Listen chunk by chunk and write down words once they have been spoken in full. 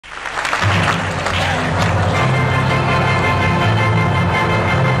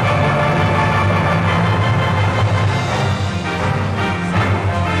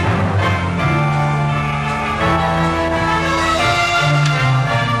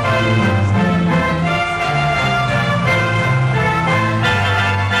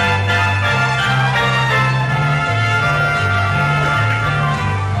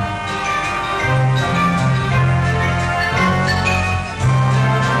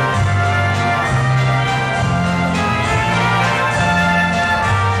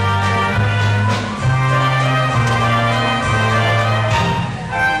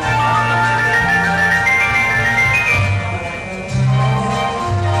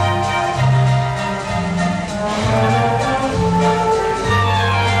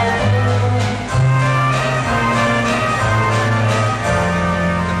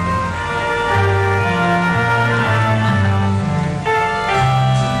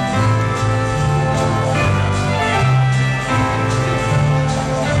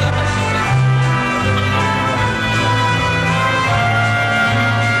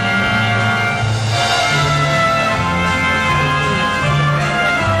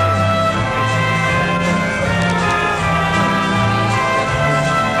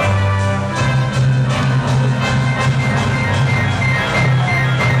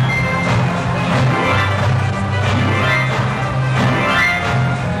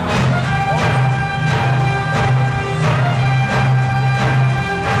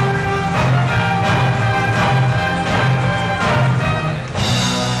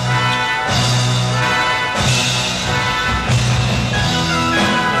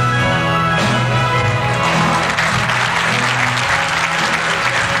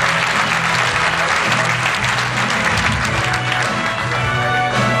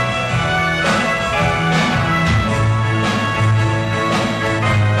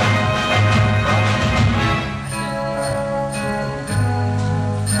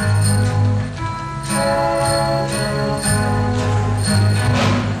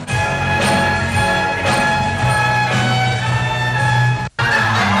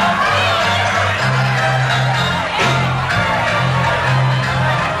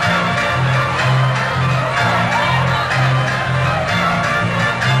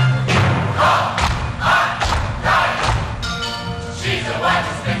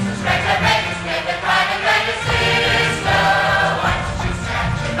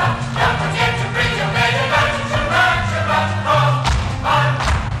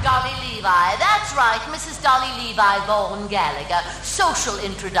Mrs. Dolly Levi born Gallagher. Social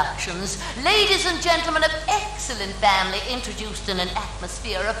introductions. Ladies and gentlemen of excellent family introduced in an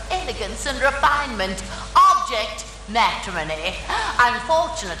atmosphere of elegance and refinement. Object, matrimony.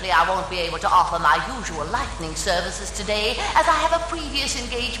 Unfortunately, I won't be able to offer my usual lightning services today, as I have a previous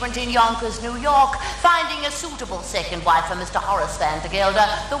engagement in Yonkers, New York, finding a suitable second wife for Mr. Horace Vandergelder,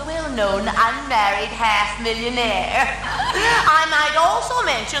 the well-known unmarried half-millionaire. I might also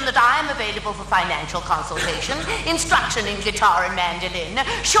mention that I am available for financial consultation, instruction in guitar and mandolin,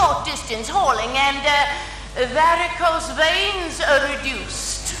 short distance hauling, and varicose veins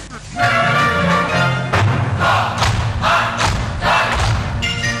reduced.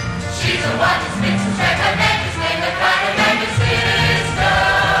 She's the one who spits and check her neck, is named the kind of name is sister.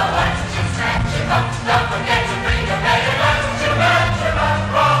 Once she snatch him up, don't forget to bring your baby lunch to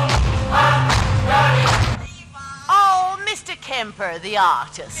Oh, Mr. Kemper, the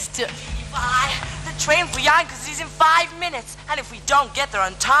artist. Levi, the train for Yonkers is in 5 minutes, and if we don't get there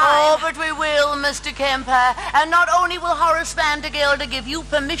on time... Oh, but we will, Mr. Kemper. And not only will Horace Vandergelder give you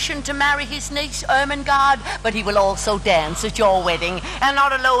permission to marry his niece, Ermengarde, but he will also dance at your wedding. And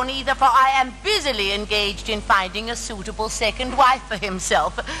not alone either, for I am busily engaged in finding a suitable second wife for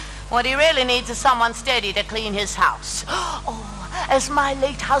himself. What he really needs is someone steady to clean his house. Oh, as my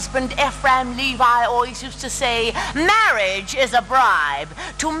late husband Ephraim Levi always used to say, marriage is a bribe.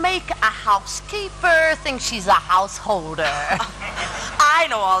 To make a housekeeper think she's a householder. I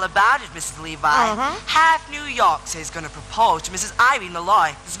know all about it, Mrs. Levi. Half New York says he's going to propose to Mrs. Irene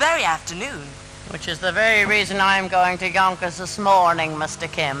Malloy this very afternoon. Which is the very reason I'm going to Yonkers this morning, Mr.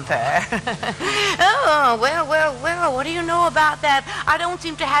 Kemper. Oh, well, what do you know about that? I don't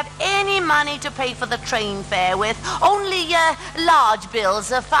seem to have any money to pay for the train fare with. Only large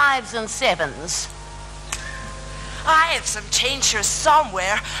bills of 5s and 7s. I have some change here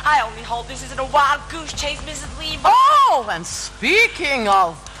somewhere. I only hope this isn't a wild goose chase, Mrs. Levi. Oh, and speaking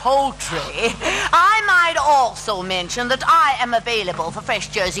of poultry, I might also mention that I am available for fresh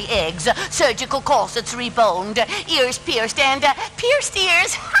Jersey eggs, surgical corsets reboned, ears pierced, and pierced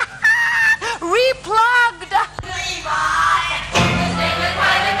ears replugged. Levi!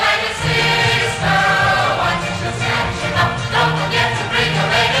 Sister! Once you snatch him up, don't forget to bring your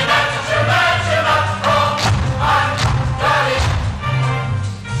baby back to match him up.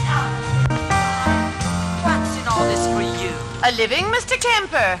 What's in all this for you? A living, Mr.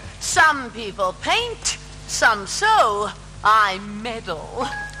 Kemper. Some people paint, some sew. I meddle.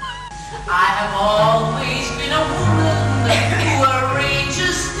 I have always been a woman who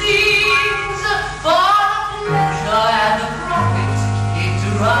arranges things for the pleasure and the profit it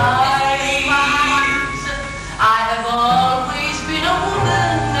derives. I have always been a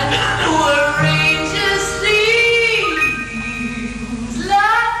woman who arranges things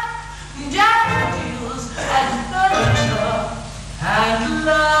like daffodils and furniture and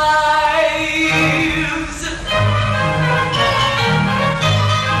lives.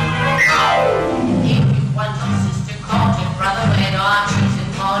 If you want your sister courted, brother wed or she's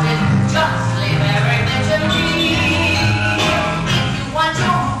imported, just leave everything to me. If you want your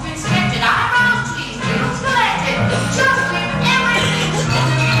roof inspected, eyebrows tweezed, bills collected, just leave everything to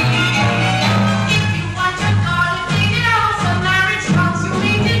me. If you want your garden cleaned out, some marriage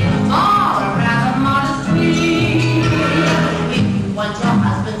consummated, or rather modestly. If you want your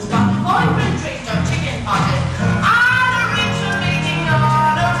husband's boyfriend tricked or chicken-hearted, I'll arrange for making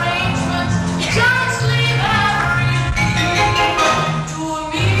all arrangements. Just leave everything to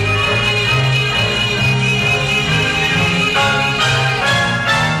me.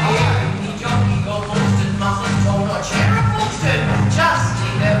 Oh, you need your ego boosted, muscles toned, or chair upholstered. Just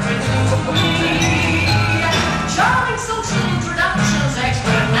leave everything to me. Charming social introductions,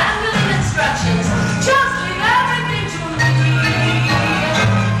 expert manual instructions. Just leave everything to me.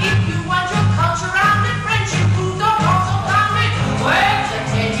 If you want your culture rounded, French improved or also founded, well, a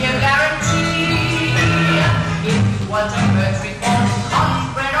 10-year guarantee. If you want your birds reported, collies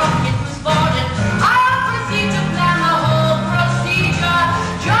bred or kittens boarded, I'll proceed to plan the whole procedure.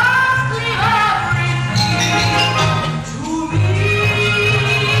 Just leave everything to me.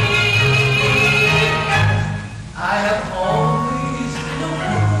 I have always been a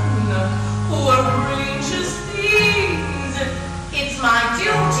woman who arranges things. It's my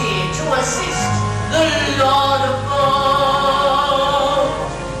duty to assist the Lord above.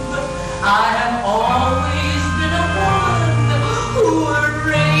 I have always been a woman who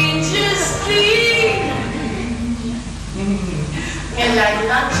arranges things. And I at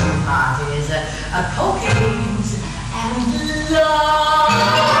luncheon parties, pokies, and love.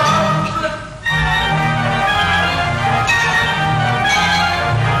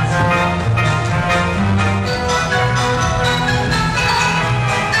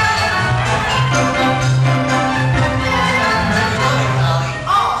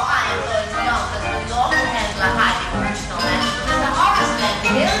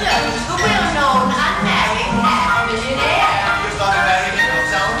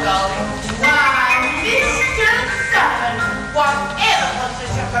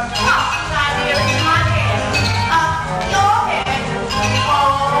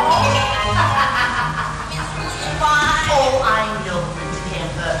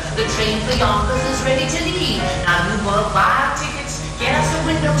 For Yonkers is ready to leave. Now you go buy our tickets, get us a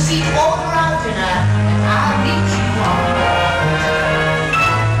window seat, order our dinner, and I'll meet you on the road.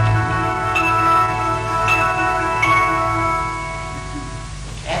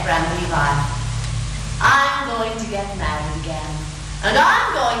 Abraham Levi, I'm going to get married again. And I'm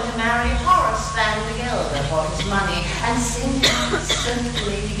going to marry Horace Vandergelder for his money and send him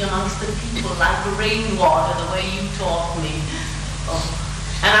circulating amongst the people like rainwater the way you taught me. Oh.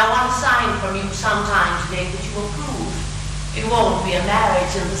 And I want a sign from you sometime today that you approve. It won't be a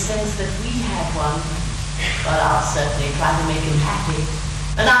marriage in the sense that we had one, but I'll certainly try to make him happy.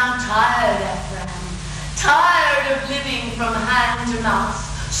 And I'm tired, Ephraim, tired of living from hand to mouth.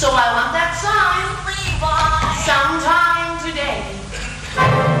 So I want that sign, Levi, sometime today.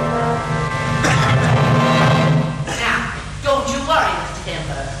 Now, don't you worry, Mr.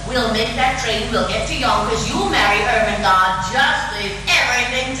 Denver. We'll make that train, we'll get to Yonkers, you'll marry Ermengarde, just leave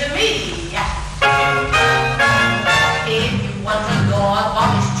everything to me. If you want a law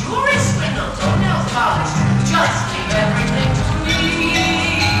abolished, jewelry swindle, toenails polished, just leave everything to me.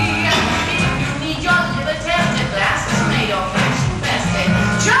 If you need your liver tested, glasses made, or cash invested,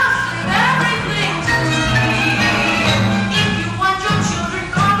 just leave everything to me. If you want your children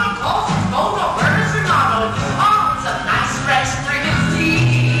coddled, cultured, gold, or burners remodeled, arms of nice fresh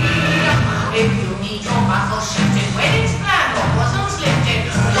pregnancy. If you need your muscle shifted, weddings planned, or bosoms lifted,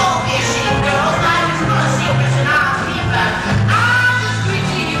 don't be ashamed, girls. Life is full of secrets, and I'll keep them. I'll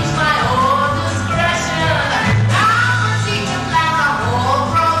discreetly use my own discretion. I'll proceed to plan the whole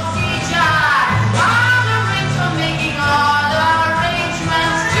procedure. I'll arrange for making all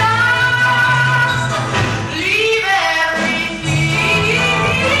arrangements. Just leave everything to me.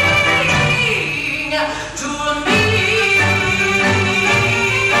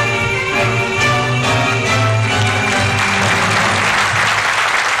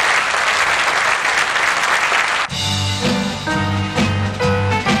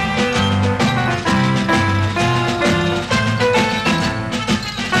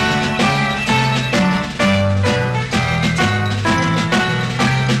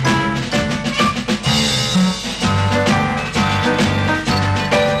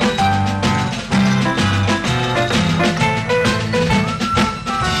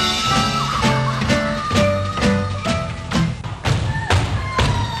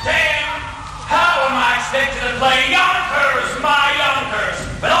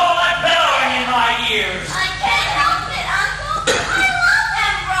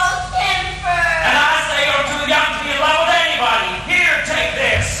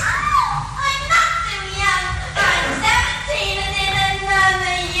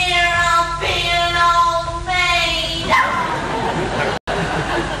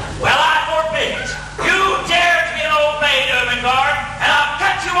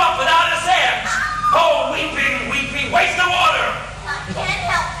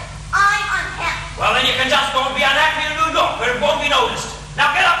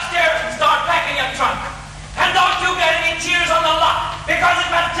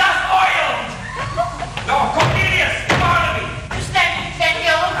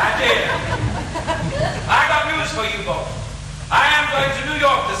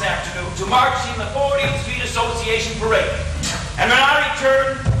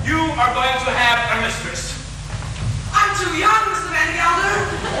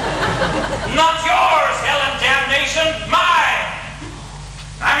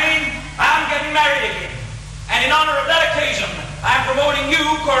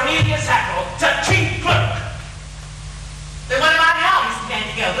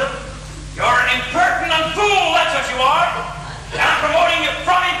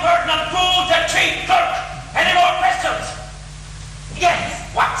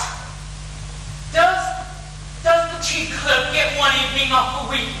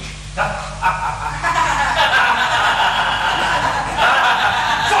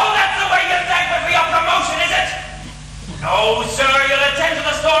 No, sir, you'll attend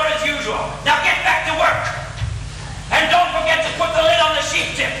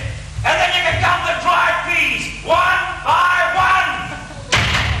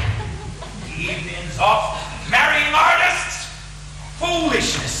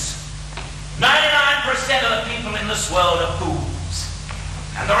 99% of the people in this world are fools.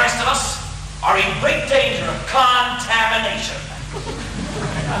 And the rest of us are in great danger of contamination.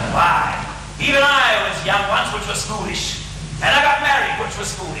 Why? Even I was young once, which was foolish. And I got married, which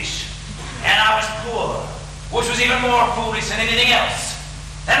was foolish. And I was poor, which was even more foolish than anything else.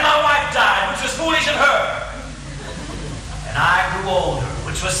 And my wife died, which was foolish of her. And I grew older,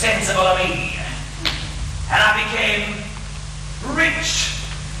 which was sensible of me. And I became rich,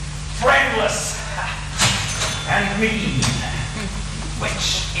 friendless, and mean,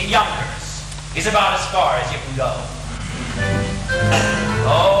 which, in youngers, is about as far as you can go.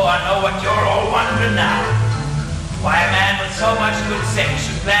 Oh, I know what you're all wondering now. Why a man with so much good sense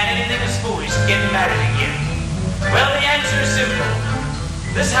should plan anything as foolish as getting married again. Well, the answer is simple.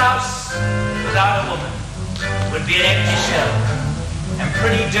 This house, without a woman, would be an empty shell, and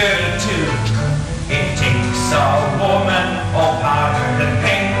pretty dirty, too. It takes a woman all powdered and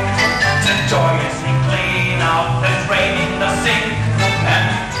pink to joyously clean out the drain in the sink, and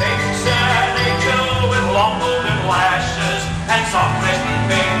it takes an angel with long golden lashes and soft resting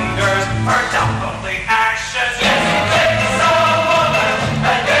fingers burnt out from the ashes. Yes, it takes a woman,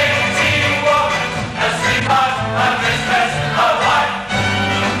 a dainty woman, a sweetheart, a mistress, a wife.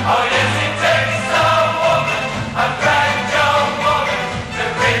 Oh yes, it takes a woman, a grand young woman, to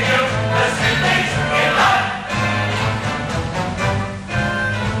bring you the sweet things in life.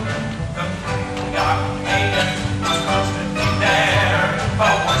 The young maiden was constantly there,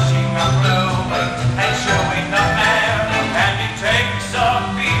 for washing up blooming and showing the mare. And it takes a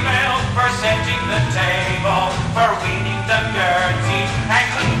female for setting the table, for weaning the guernsey and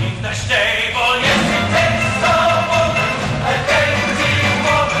cleaning the stable. Yes, it takes a woman, a dainty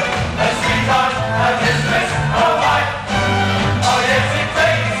woman, a sweetheart, a mistress, a wife. Oh yes, it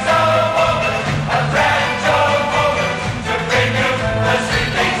takes a woman, a grand young woman, to bring you the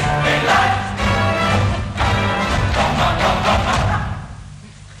sweet things in life.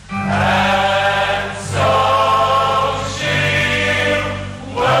 And so she'll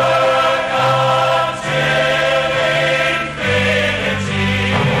work until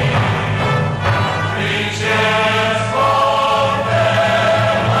infinity reaches for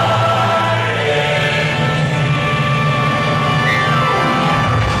their life.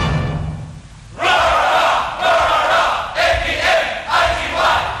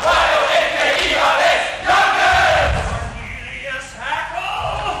 F-E-N-I-T-Y-Y-O-N-K-E-R-S, Youngers! Cornelius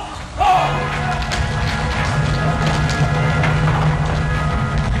Hackle!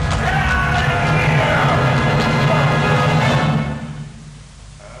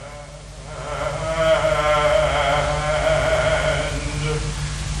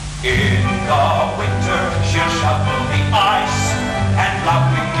 In the winter she'll shovel the ice and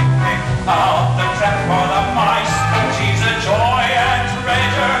lovingly pick out the trap for the mice. She's a joy and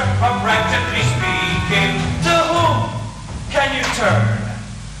treasure, practically speaking. To whom can you turn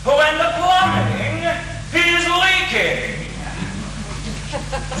when the plumbing is leaking?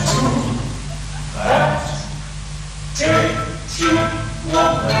 That dainty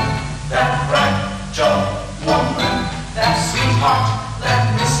woman, that fragile woman, that sweetheart,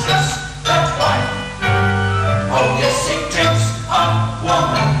 that mistress, that wife. Oh yes, it takes a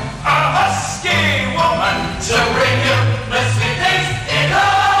woman, a husky woman, to bring you the sweet things in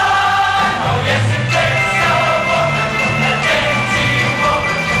life. Oh yes, it takes a woman, a dainty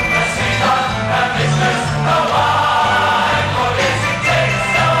woman, a sweetheart, a mistress, a wife. Oh yes, it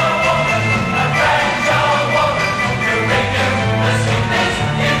takes a woman, a grand young woman, to bring you the sweet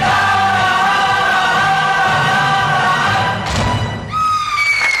things in life.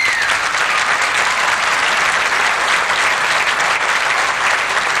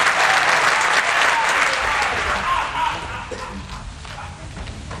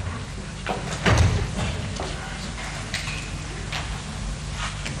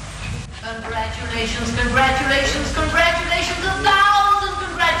 Congratulations, congratulations, congratulations, a thousand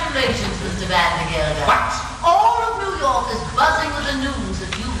congratulations, Mr. Vandergelder. What? All of New York is buzzing with the news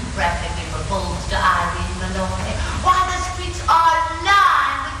that you practically proposed to Irene Malloy. Why, the streets are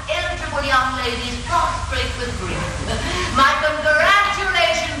lined with eligible young ladies prostrate with grief. My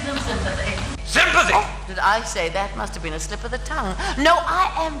congratulations and sympathy. Sympathy! Oh, did I say that? Must have been a slip of the tongue. No,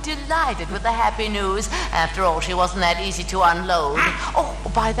 I am delighted with the happy news. After all, she wasn't that easy to unload. Oh,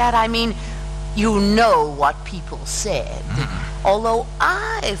 by that I mean, you know what people said. Although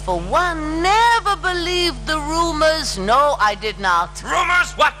I, for one, never believed the rumors. No, I did not.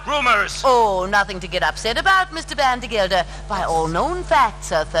 Rumors? What rumors? Oh, nothing to get upset about, Mr. Vandergelder. By all known facts,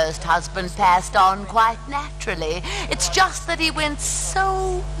 her first husband passed on quite naturally. It's just that he went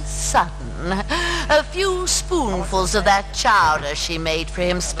so sudden. A few spoonfuls of that chowder she made for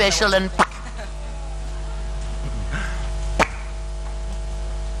him special and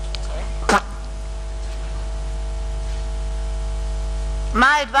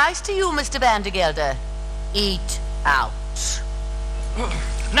advice to you, Mr. Vandergelder. Eat out.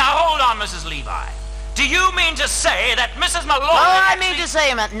 Now, hold on, Mrs. Levi. Do you mean to say that Mrs. Malloy... I mean to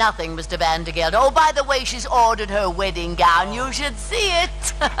say nothing, Mr. Vandergelder. Oh, by the way, she's ordered her wedding gown. You should see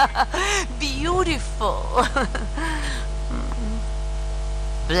it. Beautiful.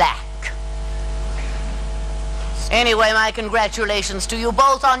 Black. Anyway, my congratulations to you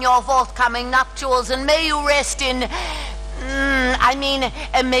both on your forthcoming nuptials, and may you rest in...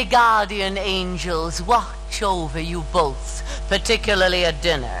 may guardian angels watch over you both, particularly at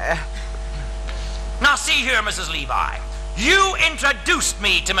dinner. Now, see here, Mrs. Levi. You introduced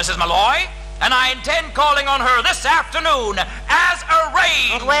me to Mrs. Malloy, and I intend calling on her this afternoon, as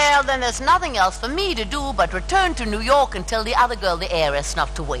arranged. Well, then there's nothing else for me to do but return to New York and tell the other girl, the heiress,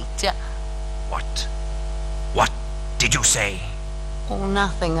 not to wait. What? What did you say? Oh,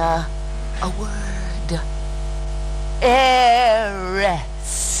 nothing. A word.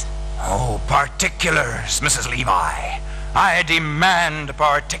 Heiress. Oh, particulars, Mrs. Levi. I demand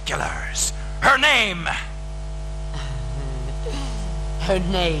particulars. Her name. Her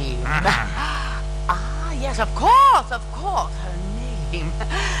name. Yes, of course, her name.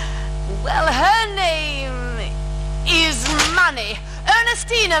 Well, her name is Money.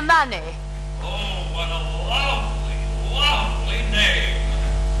 Ernestina Money. Oh, what a lovely name.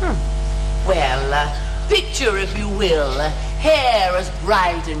 Well, picture, if you will, hair as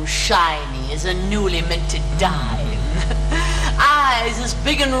bright and shiny as a newly minted dime. Eyes as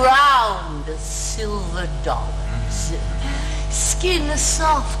big and round as silver dollars. Skin as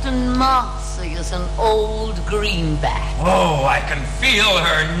soft and mossy as an old greenback. Oh, I can feel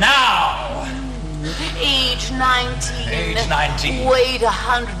her now. Age 19. Age 19. Weight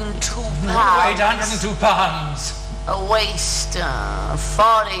 102 pounds. Weight 102 pounds. A waist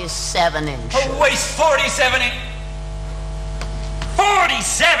 47 inches. A waist 47 inches.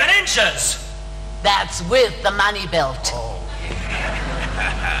 47 inches? That's with the money belt. Oh.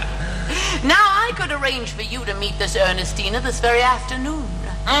 Now, I could arrange for you to meet this Ernestina this very afternoon.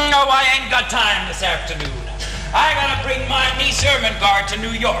 No, I ain't got time this afternoon. I gotta bring my niece Ermengarde to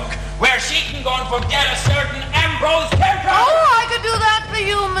New York, where she can go and forget a certain Ambrose Kemper. Oh, I could do that for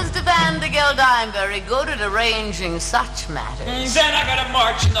you, Mr. Vandergelder. I'm very good at arranging such matters. Then I gotta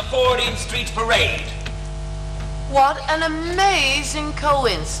march in the 14th Street Parade. What an amazing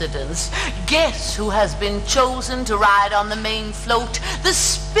coincidence. Guess who has been chosen to ride on the main float? The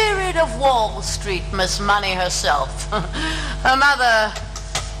spirit of Wall Street, Miss Money herself. Her mother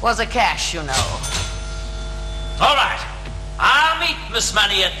was a cash, you know. All right. I'll meet Miss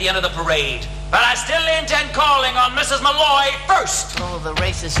Money at the end of the parade, but I still intend calling on Mrs. Malloy first. Oh, the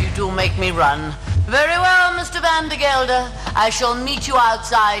races you do make me run. Very well, Mr. Vandergelder. I shall meet you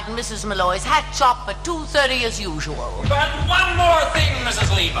outside Mrs. Malloy's hat shop at 2:30 as usual. But one more thing,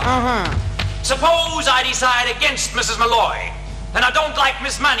 Mrs. Levi. Suppose I decide against Mrs. Malloy, and I don't like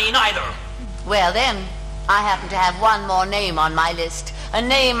Miss Money neither. Well, then, I happen to have one more name on my list. A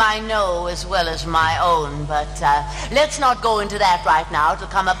name I know as well as my own, but let's not go into that right now. It'll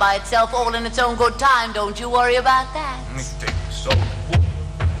come up by itself all in its own good time. Don't you worry about that. I think so.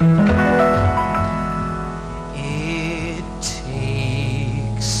 It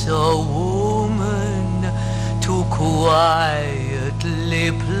takes a woman to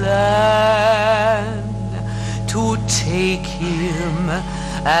quietly plan, to take him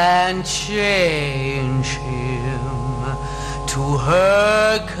and change him to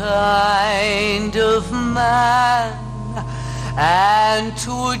her kind of man, and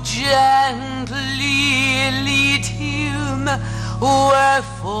to gently lead him where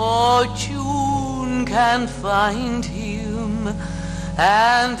fortune can find him,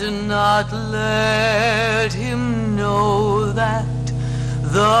 and not let him know that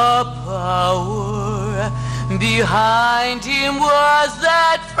the power behind him was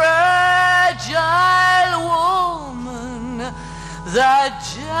that fragile woman, that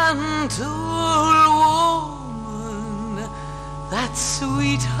gentle woman, that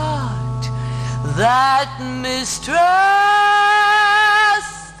sweetheart, that mistress,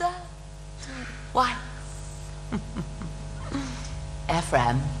 that wife.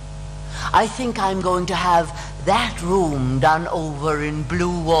 Ephraim, I think I'm going to have that room done over in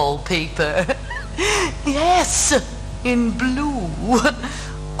blue wallpaper. Yes, in blue.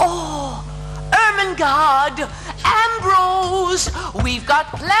 Oh, Ermengarde, Ambrose, we've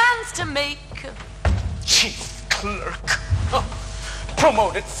got plans to make. Chief clerk.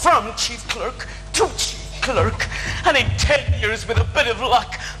 Promoted from chief clerk to chief clerk. And in 10 years, with a bit of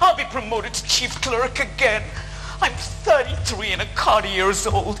luck, I'll be promoted to chief clerk again. I'm 33 and a quarter years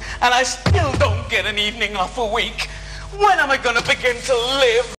old, and I still don't get an evening off a week. When am I gonna begin to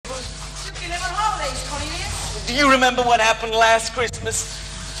live? You can live on holidays, Cornelius. Do you remember what happened last Christmas?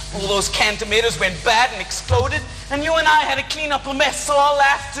 All those canned tomatoes went bad and exploded, and you and I had to clean up a mess all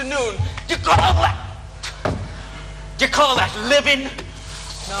afternoon. You call that living?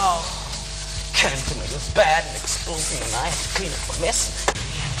 No. Canned tomatoes bad and exploding, and I had to clean up a mess.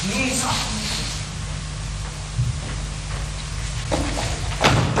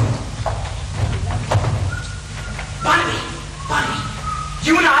 Bonnie,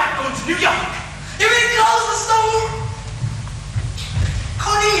 you and I are going to New York. You mean close the store?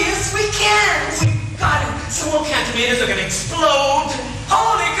 Cornelius, we can't. We got it. Some more canned tomatoes are going to explode.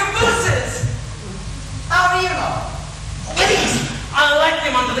 Holy cabooses! How do you know? Please, I like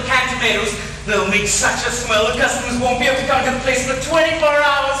them under the canned tomatoes. They'll make such a smell the customers won't be able to come to the place for 24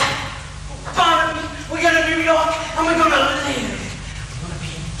 hours. Bonnie, we're going to New York and we're going to live. We're going to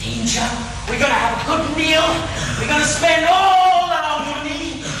be in danger. We're going to have a good meal. We're going to spend all our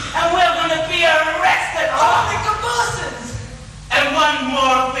money and we're going to be arrested. Holy cabooses! And one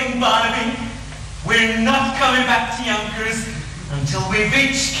more thing, Barnaby. We're not coming back to Yonkers until we've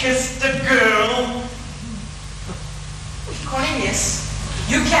each kissed a girl. Cornelius,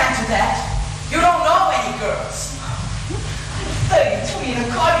 you can't do that. You don't know any girls. I'm 32 and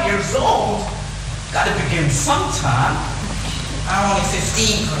a quarter years old. Gotta begin sometime. I'm only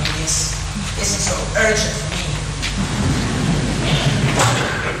 15, Cornelius. This is so urgent for me.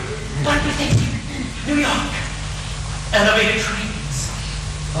 What do you think? New York. Elevated trains.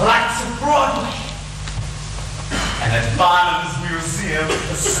 Lights of Broadway. And at Barnum's Museum,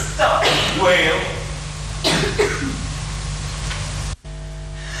 a stuffed whale.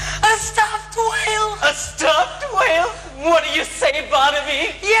 A stuffed whale? A stuffed whale? What do you say,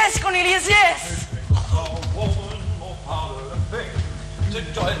 Barnaby? Yes, Cornelius, yes. Oh, woman, more powder than thing to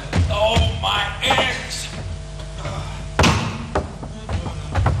join all my eggs.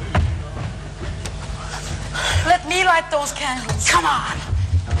 Let me light those candles. Come on.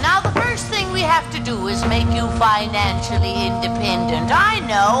 Now, the first thing we have to do is make you financially independent. I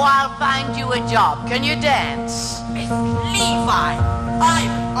know, I'll find you a job. Can you dance? Miss Levi, I'm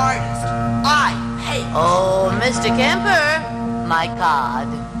an artist. I hate. Oh, Mr. Kemper, my card.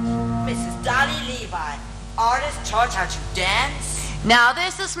 Mrs. Dolly Levi, artist, charge how to dance. Now,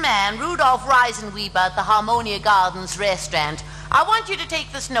 there's this man, Rudolph Reisenweber, at the Harmonia Gardens restaurant. I want you to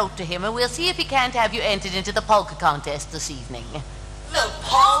take this note to him, and we'll see if he can't have you entered into the polka contest this evening. The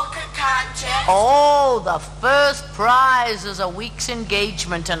polka contest? Oh, the first prize is a week's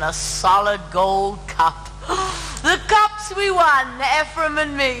engagement and a solid gold cup. The cups we won, Ephraim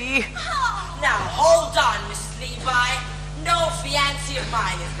and me. Now, hold on, Mrs. Levi. No fiancé of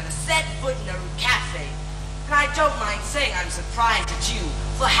mine is going to set foot in a cafe. And I don't mind saying I'm surprised at you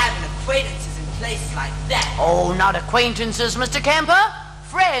for having acquaintances in places like that. Oh, not acquaintances, Mr. Kemper.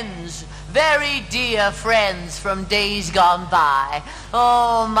 Friends. Very dear friends from days gone by.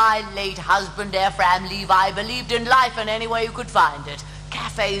 Oh, my late husband, Ephraim Levi, believed in life in any way you could find it.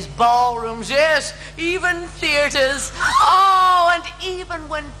 Cafes, ballrooms, yes, even theaters. Oh, and even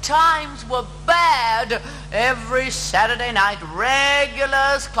when times were bad, every Saturday night, regular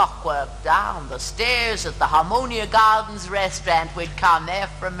as clockwork, down the stairs at the Harmonia Gardens restaurant we'd come,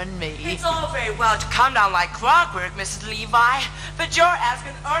 Ephraim and me. It's all very well to come down like clockwork, Mrs. Levi, but you're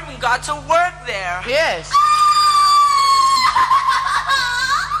asking Ermengarde to work there. Yes.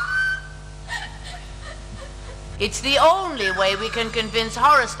 It's the only way we can convince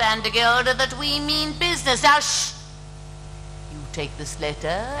Horace Vandergelder that we mean business. Now, shh! You take this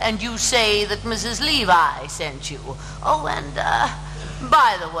letter, and you say that Mrs. Levi sent you. Oh, and,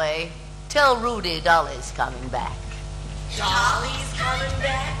 by the way, tell Rudy Dolly's coming back. Dolly's coming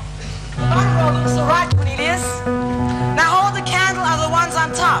back? Front row looks all right, Cornelius. Now hold the candle on the ones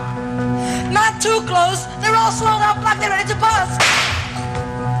on top. Not too close. They're all swelled up like they're ready to bust.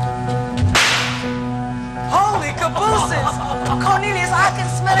 Holy cabooses! Cornelius, I can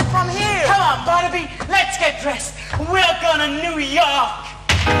smell it from here. Come on, Barnaby, let's get dressed. We're going to New York.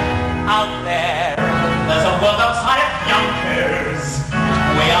 Out there's a world outside of Yonkers.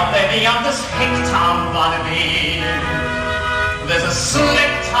 Way out there beyond this hick town, Barnaby. There's a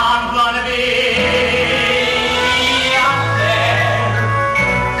slick town, Barnaby. Out there,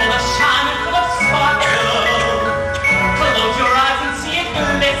 full of shine and full of sparkle. Close your eyes and see it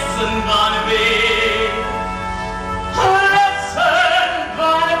glisten, Barnaby. Listen,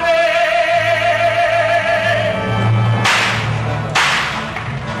 Barnaby.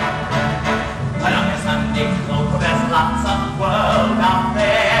 Put on your Sunday clothes, there's lots of world out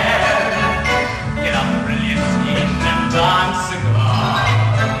there. Get up, brilliant skin and dance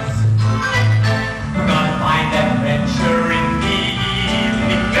cigars.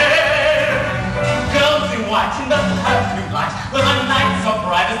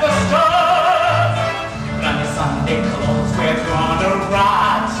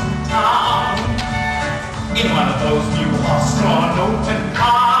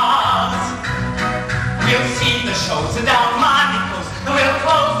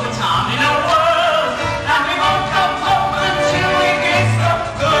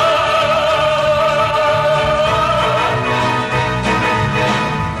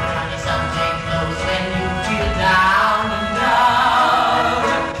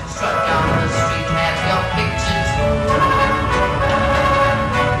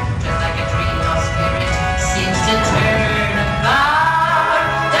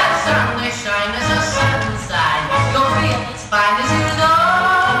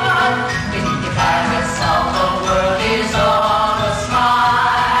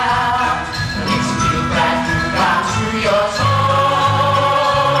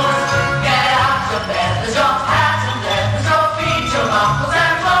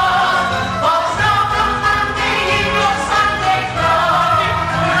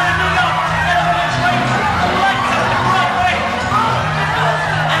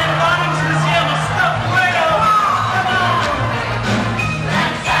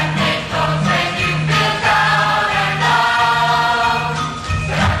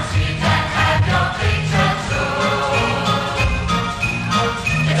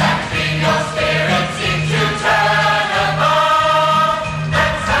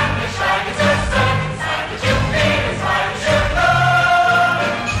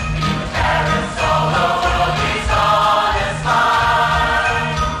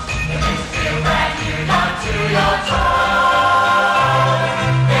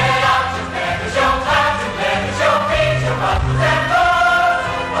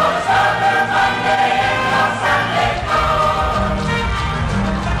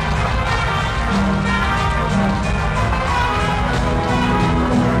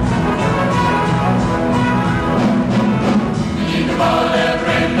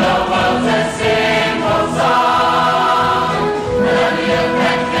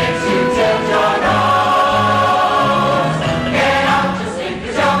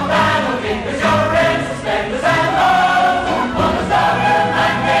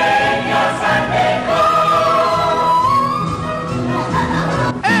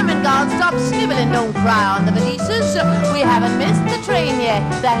 yet,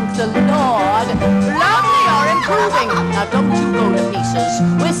 thank the Lord. Lovely are improving. Now don't you go to pieces.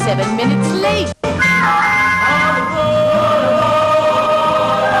 We're 7 minutes late.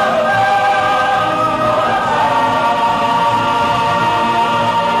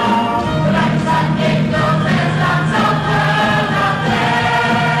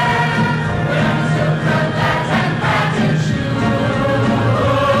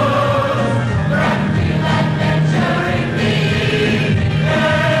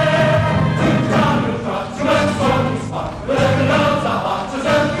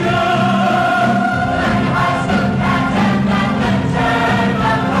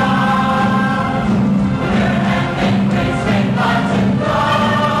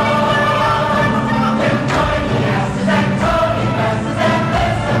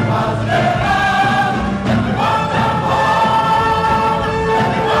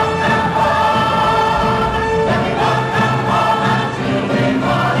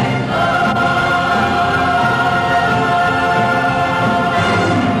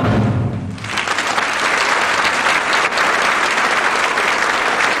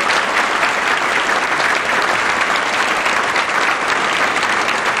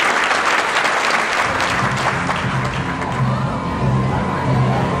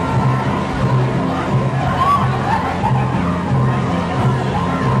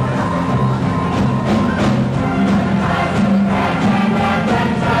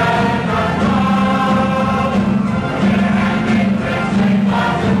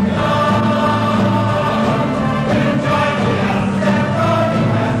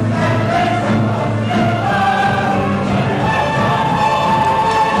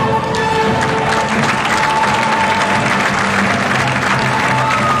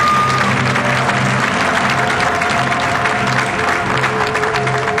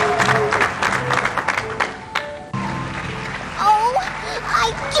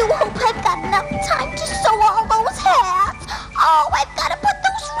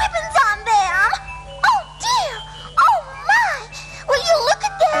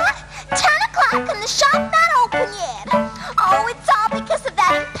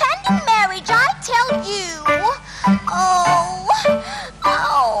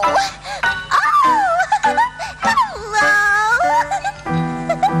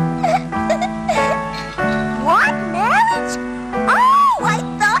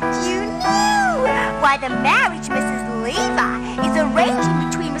 The marriage, Mrs. Levi, is arranging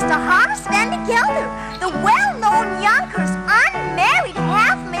between Mr. Horace Vandergelder, the well-known Yonkers unmarried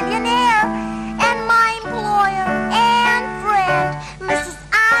half-millionaire, and my employer and friend, Mrs.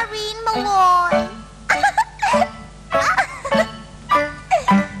 Irene Malloy.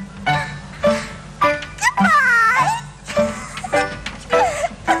 Goodbye.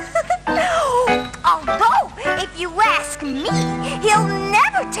 Although, if you ask me, he'll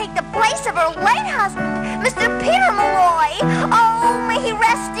never take the place of her late husband, Mr. Peter Malloy. Oh, may he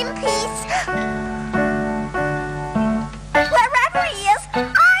rest in peace. Wherever he is,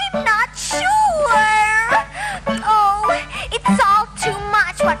 I'm not sure. Oh, it's all too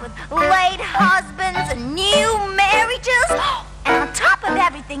much, what with late husbands and new marriages, and on top of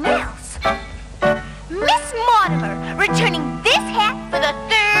everything else. Miss Mortimer returning this hat for the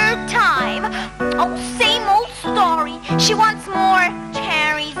 3rd time. Oh, same old story. She wants more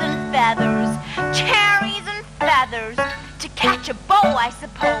cherries and feathers. Cherries and feathers. To catch a beau, I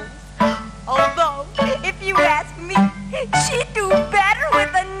suppose. Although, if you ask me, she'd do better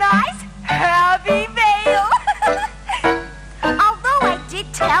with a nice, heavy veil. Although I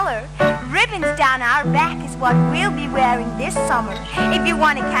did tell her, ribbons down our back is what we'll be wearing this summer, if you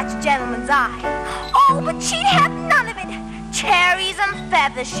want to catch a gentleman's eye. Oh, but she'd have none of it. Cherries and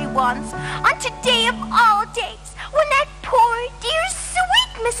feathers she wants, on today of all days, when that poor, dear,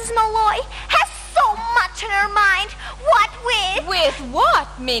 sweet Mrs. Malloy has so much on her mind. What with? With what,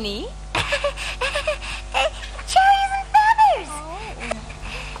 Minnie? Cherries and feathers.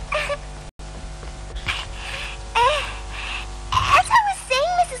 As I was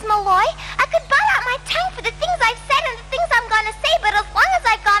saying, Mrs. Malloy, I could bite out my tongue for the things I've said and the things I'm going to say, but as long as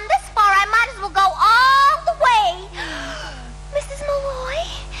I've gone this far, I might as well go all the way. Mrs. Malloy,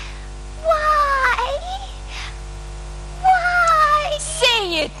 why? Why?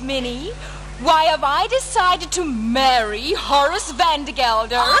 Say it, Minnie. Why have I decided to marry Horace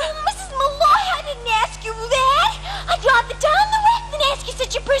Vandergelder? Oh, Mrs. Malloy, I didn't ask you that. I'd rather down the rack than ask you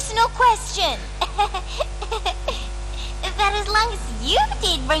such a personal question. But as long as you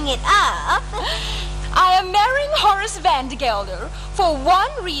did bring it up. I am marrying Horace Vandergelder for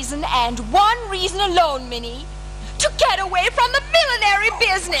one reason and one reason alone, Minnie. To get away from the millinery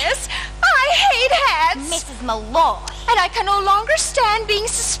business. I hate hats. Mrs. Malloy. and I can no longer stand being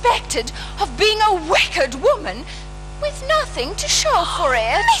suspected of being a wicked woman with nothing to show for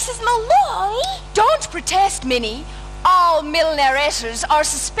it. Mrs. Malloy! Don't protest, Minnie. All millionairesses are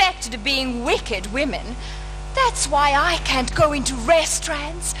suspected of being wicked women. That's why I can't go into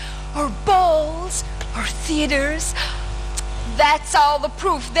restaurants or balls or theaters. That's all the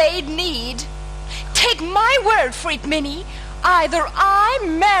proof they'd need. Take my word for it, Minnie. Either I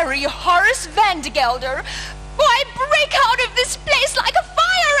marry Horace Vandergelder, or I break out of this place like a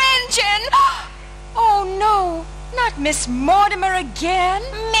fire engine. Oh, no, not Miss Mortimer again.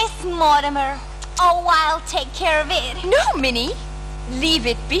 Miss Mortimer. Oh, I'll take care of it. No, Minnie, leave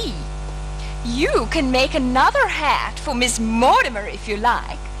it be. You can make another hat for Miss Mortimer if you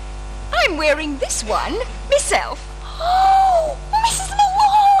like. I'm wearing this one myself. Oh, Mrs.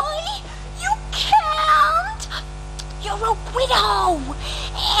 Malloy, you can't. You're a widow.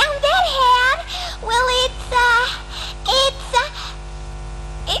 And that hat, well,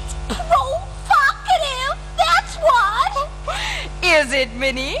 it's provocative. That's what. Is it,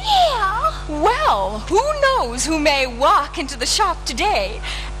 Minnie? Yeah. Well, who knows who may walk into the shop today,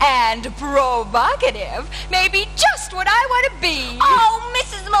 and provocative may be just what I want to be. Oh,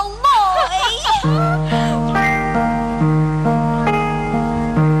 Mrs. Malloy.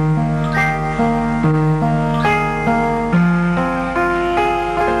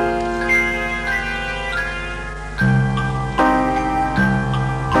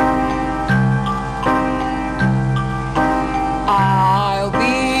 I'll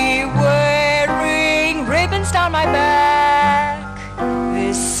be wearing ribbons down my back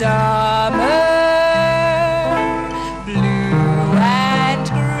this summer. Blue and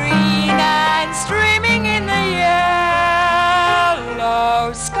green and streaming in the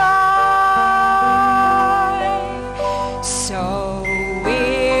yellow sky. So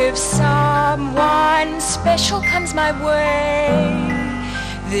if someone special comes my way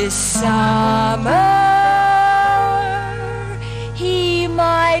this summer, he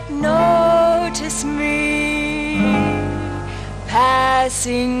might notice me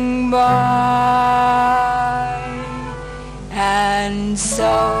passing by. And so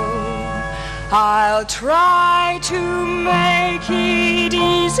I'll try to make it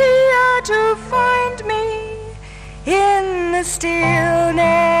easier to find me in the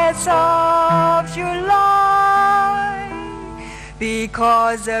stillness of July,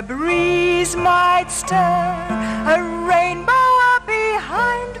 because a breeze might stir a rainbow up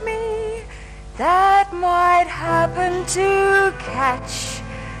behind me that might happen to catch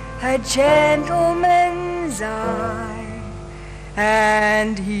a gentleman's eye,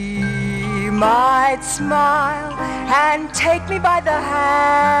 and he might smile and take me by the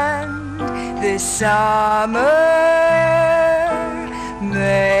hand this summer,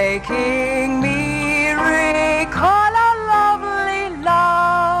 making me recall how lovely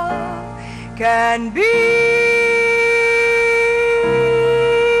love can be.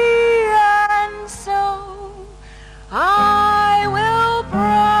 And so I will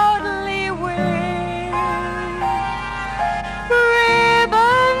proudly wear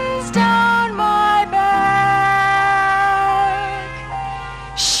ribbons down my back,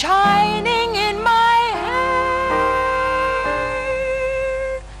 shining in my hair,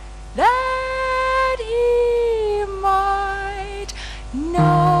 that he might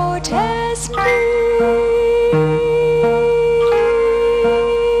notice me.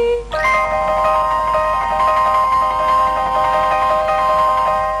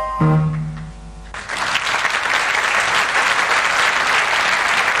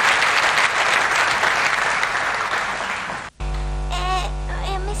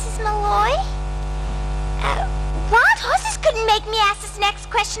 Mrs. Malloy? Wild horses couldn't make me ask this next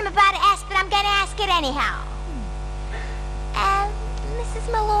question I'm about to ask, but I'm going to ask it anyhow. Mrs.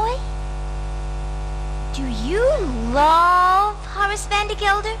 Malloy? Do you love Horace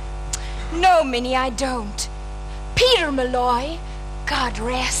Vandergelder? No, Minnie, I don't. Peter Malloy, God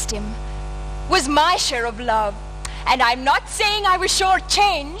rest him, was my share of love. And I'm not saying I was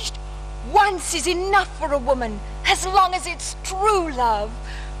shortchanged. Once is enough for a woman, as long as it's true love.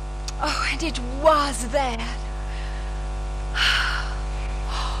 Oh, and it was that.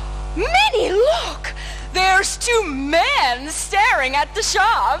 Minnie, look! There's two men staring at the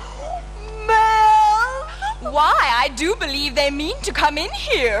shop. Ma'am? Why, I do believe they mean to come in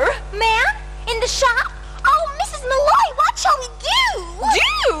here. Ma'am? In the shop? Oh, Mrs. Malloy, what shall we do?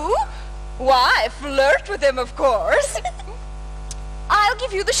 Do? Why, flirt with them, of course. I'll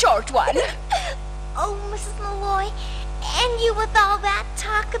give you the short one. Oh, Mrs. Malloy, and you with all that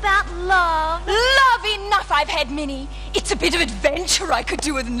talk about love. Love enough I've had, Minnie. It's a bit of adventure I could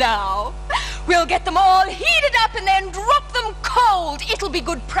do with now. We'll get them all heated up and then drop them cold. It'll be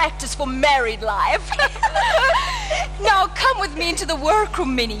good practice for married life. Now come with me into the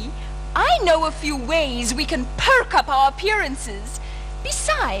workroom, Minnie. I know a few ways we can perk up our appearances.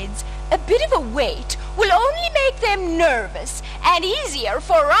 Besides, a bit of a wait will only make them nervous and easier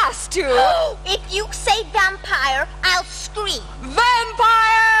for us to... If you say vampire, I'll scream. Vampire!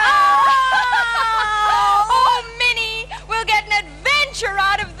 Oh, Minnie, we'll get an adventure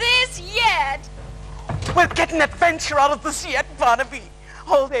out of this yet. We'll get an adventure out of this yet, Barnaby.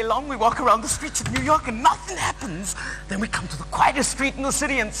 All day long we walk around the streets of New York and nothing happens. Then we come to the quietest street in the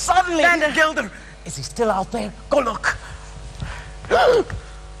city and suddenly... Vandergelder! Is he still out there? Go look.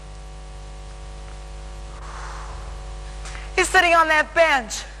 He's sitting on that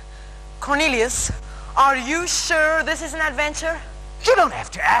bench. Cornelius, are you sure this is an adventure? You don't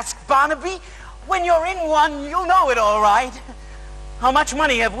have to ask, Barnaby. When you're in one, you'll know it all right. How much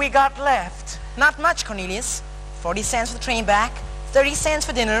money have we got left? Not much, Cornelius. 40 cents for the train back, 30 cents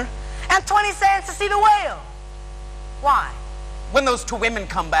for dinner, and 20 cents to see the whale. Why? When those two women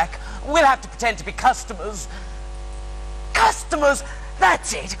come back, we'll have to pretend to be customers. Customers?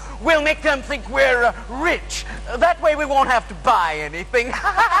 That's it. We'll make them think we're rich. That way we won't have to buy anything.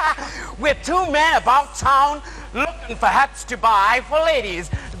 We're two men about town looking for hats to buy for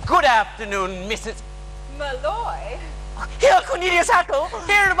ladies. Good afternoon, Mrs. Malloy? Here, Cornelius Hackle.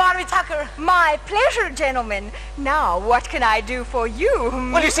 Here to Barnaby Tucker. My pleasure, gentlemen. Now, what can I do for you?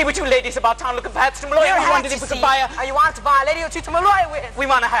 Well, you see, we're two ladies about town looking for hats to Malloy. We wondered if we could buy a... Are you want to buy a lady or two to Malloy with? We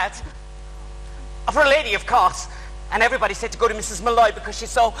want a hat. For a lady, of course. And everybody said to go to Mrs. Malloy because she's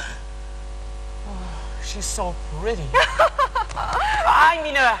so... she's so pretty. I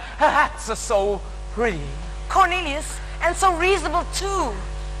mean, her hats are so pretty. Cornelius, and so reasonable, too.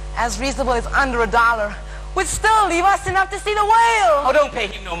 As reasonable as under $1. Would still leave us enough to see the whale. Oh, don't pay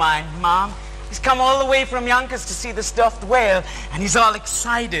him no mind, Mom. He's come all the way from Yonkers to see the stuffed whale, and he's all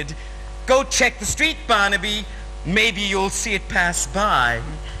excited. Go check the street, Barnaby. Maybe you'll see it pass by.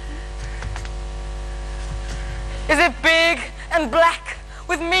 Is it big and black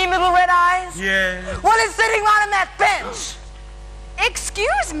with mean little red eyes? Yes. Well, it's sitting right on that bench.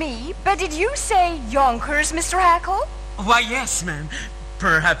 Excuse me, but did you say Yonkers, Mr. Hackle? Why, yes, ma'am.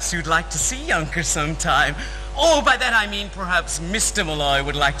 Perhaps you'd like to see Yonkers sometime. Oh, by that I mean perhaps Mr. Malloy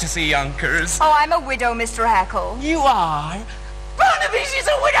would like to see Yonkers. Oh, I'm a widow, Mr. Hackle. You are? Barnaby, she's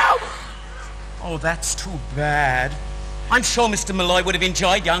a widow! Oh, that's too bad. I'm sure Mr. Malloy would have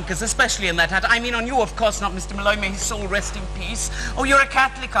enjoyed Yonkers, especially in that hat. I mean on you, of course not, Mr. Malloy. May his soul rest in peace. Oh, you're a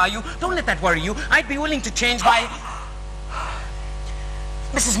Catholic, are you? Don't let that worry you. I'd be willing to change my...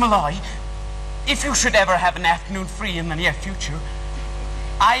 Mrs. Malloy, if you should ever have an afternoon free in the near future,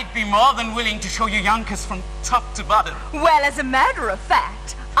 I'd be more than willing to show you Yonkers from top to bottom. Well, as a matter of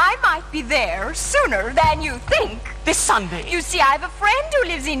fact, I might be there sooner than you think. This Sunday? You see, I have a friend who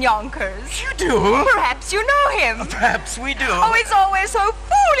lives in Yonkers. You do? Perhaps you know him. Perhaps we do. Oh, it's always so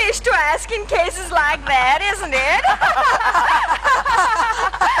foolish to ask in cases like that, isn't it?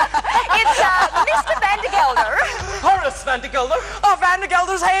 It's Mr. Vandergelder. Horace Vandergelder? Oh,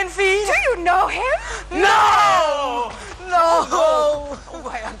 Vandergelder's hay and feed. Do you know him? No! No. Oh,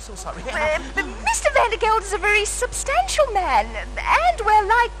 I'm so sorry. Mr. Vandergelder is a very substantial man, and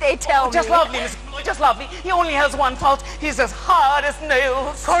well-liked, they tell me. Just lovely, Mrs. Malloy, just lovely. He only has one fault. He's as hard as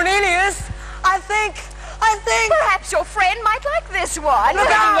nails. Cornelius, I think... Perhaps your friend might like this one. Look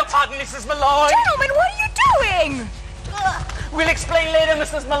out! Your pardon, Mrs. Malloy. Gentlemen, what are you doing? We'll explain later,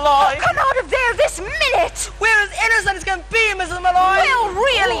 Mrs. Malloy. Come out of there this minute. We're as innocent as can be, Mrs. Malloy. Well,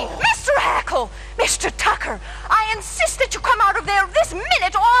 really, Mr. Hackle, Mr. Tucker, I insist that you come out of there this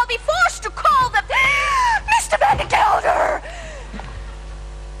minute or I'll be forced to call the... Mr. Vandergelder!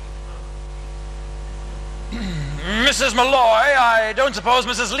 Mrs. Malloy, I don't suppose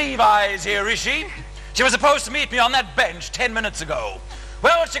Mrs. Levi is here, is she? She was supposed to meet me on that bench 10 minutes ago.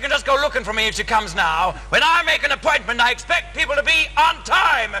 Well, she can just go looking for me if she comes now. When I make an appointment, I expect people to be on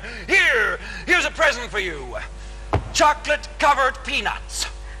time. Here's a present for you. Chocolate-covered peanuts.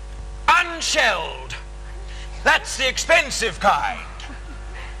 Unshelled. That's the expensive kind.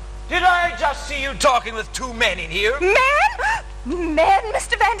 Did I just see you talking with two men in here? Man? Men,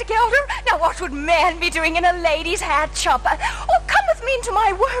 Mr. Vandergelder? Now, what would man be doing in a lady's hat shop? Oh, come with me into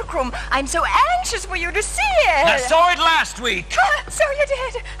my workroom. I'm so anxious for you to see it. I saw it last week. So you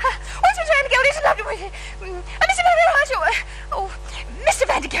did. What's Mr. Vandergelder? It's lovely with you. Mr. Vandergelder. Oh, Mr.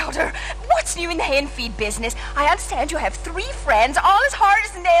 Vandergelder, what's new in the hay and feed business? I understand you have 3 friends, all as hard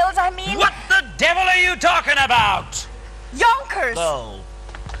as nails, I mean... What the devil are you talking about? Yonkers. Oh.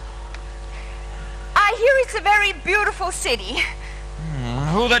 I hear it's a very beautiful city.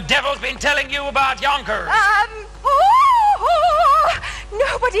 Who the devil's been telling you about Yonkers?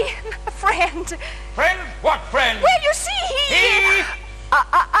 Nobody. A friend. Friend? What friend? Well, you see, He?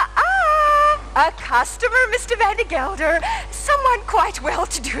 A customer, Mr. Vandergelder. Someone quite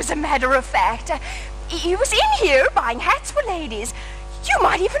well-to-do, as a matter of fact. He was in here buying hats for ladies. You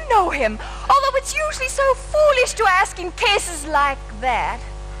might even know him, although it's usually so foolish to ask in cases like that.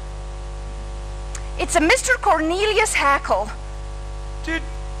 It's a Mr. Cornelius Hackle. Did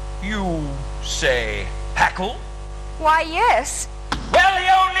you say Hackle? Why, yes. Well, he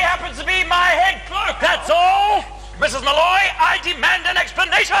only happens to be my head clerk, that's all. Mrs. Malloy, I demand an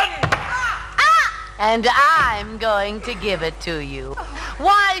explanation. And I'm going to give it to you.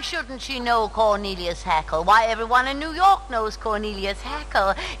 Why shouldn't she know Cornelius Hackle? Why, everyone in New York knows Cornelius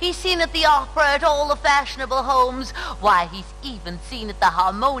Hackle. He's seen at the opera, at all the fashionable homes. Why, he's even seen at the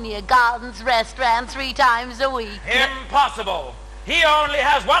Harmonia Gardens restaurant 3 times a week. Impossible. He only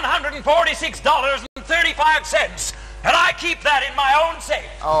has $146.35, and I keep that in my own safe.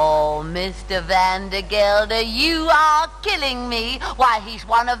 Oh, Mr. Vandergelder, you are killing me. Why, he's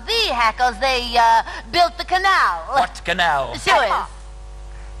one of the Hackles. They built the canal. What canal? Suez.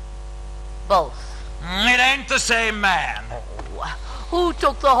 Both. It ain't the same man. Who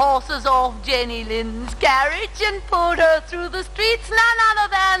took the horses off Jenny Lind's carriage and pulled her through the streets? None other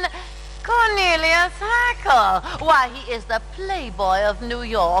than Cornelius Hackle. Why, he is the playboy of New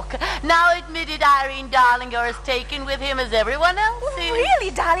York. Now admitted Irene Darling you're as taken with him as everyone else is.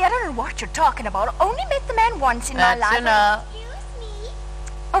 Really, Dolly, I don't know what you're talking about. Only met the man once in my life. That's enough. Excuse me?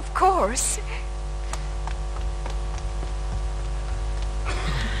 Of course.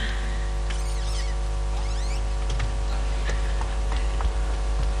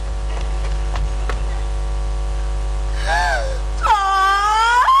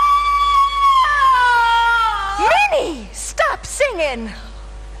 Stop singing!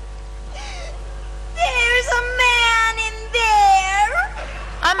 There's a man in there!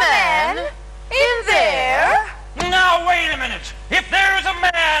 A man? In there? Now, wait a minute. If there is a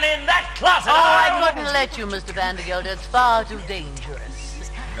man in that closet... Oh, I couldn't let you, Mr. Vandergelder. It's far too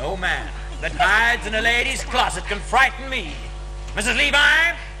dangerous. No man that hides in a lady's closet can frighten me. Mrs.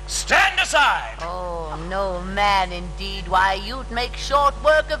 Levi, stand aside. Oh, no man indeed. Why, you'd make short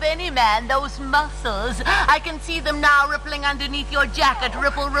work of any man. Those muscles. I can see them now rippling underneath your jacket.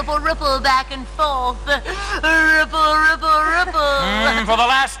 Ripple, ripple, ripple, back and forth. Ripple, ripple, ripple. For the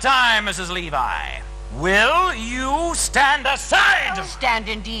last time, Mrs. Levi, will you stand aside? Oh, stand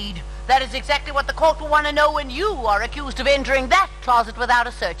indeed. That is exactly what the court will want to know when you are accused of entering that closet without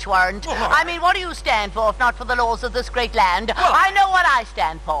a search warrant. I mean, what do you stand for if not for the laws of this great land? I know what I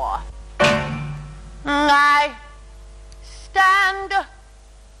stand for. I stand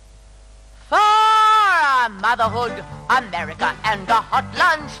for motherhood, America, and a hot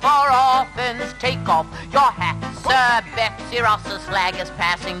lunch for orphans. Take off your hat, Sir. Betsy Ross's flag is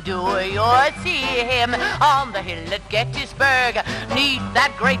passing. Do you see him on the hill at Gettysburg? Neath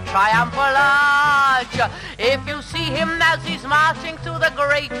that great triumphal arch. If you see him as he's marching through the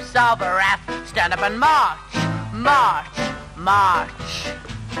grapes of wrath, stand up and march, march, march.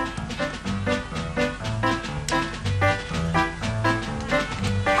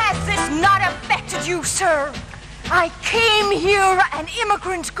 Not affected you, sir. I came here an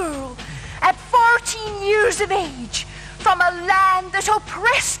immigrant girl at 14 years of age from a land that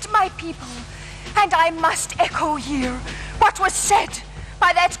oppressed my people. And I must echo here what was said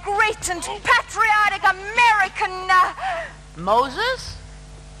by that great and patriotic American... Moses?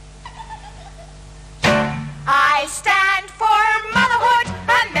 I stand for motherhood,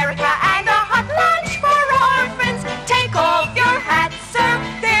 America, and a hot lunch for orphans. Take off your hat, sir.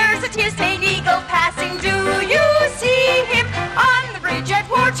 There's a tear-stained eagle passing. Do you see him on the bridge at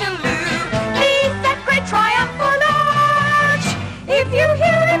Waterloo? Neath that great triumphal arch. If you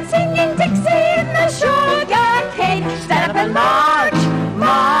hear him singing Dixie in the sugar cane, stand up and march,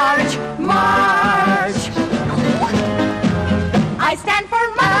 march, march. I stand for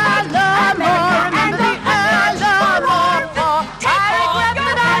motherhood, America, and the hot lunch for orphans. Take off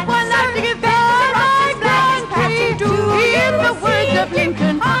your hat, sir. There's a tear-stained passing. Do you see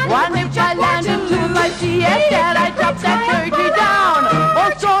him on One if I landed to my sea and then I dropped that turkey down. Oh,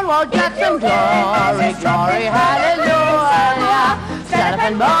 Stonewall Jackson, glory, glory, hallelujah. Stand up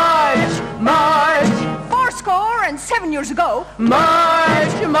and march, march. 47 years ago,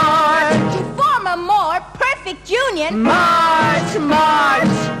 March, march. to form a more perfect union, March,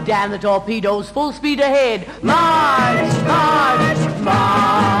 march. Damn the torpedoes, full speed ahead. March, march,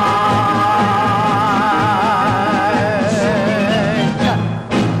 march.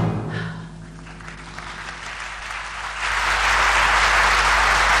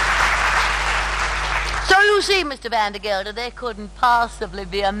 Vandergelder. There couldn't possibly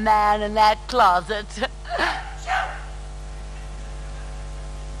be a man in that closet.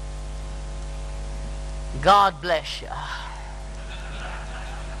 God bless you.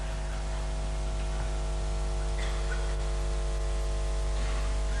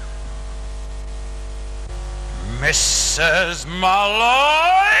 Mrs.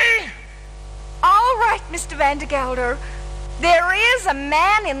 Malloy? All right, Mr. Vandergelder. There is a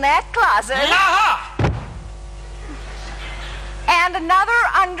man in that closet. Aha! And another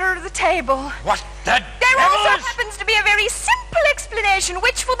under the table. What the There also devil's... happens to be a very simple explanation,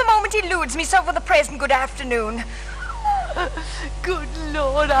 which for the moment eludes me, so for the present, good afternoon. Good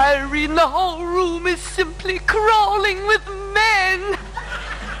Lord, Irene, the whole room is simply crawling with men.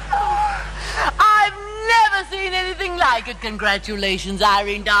 I've never seen anything like it. Congratulations,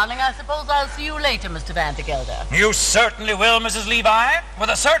 Irene, darling. I suppose I'll see you later, Mr. Vandergelder. You certainly will, Mrs. Levi. With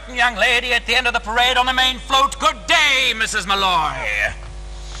a certain young lady at the end of the parade on the main float. Good day, Mrs. Malloy.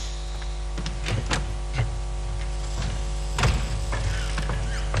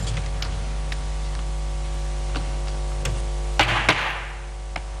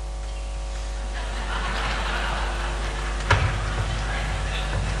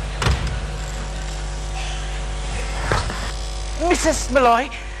 Mrs. Malloy,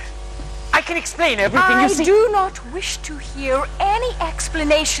 I can explain everything, I you see. do not wish to hear any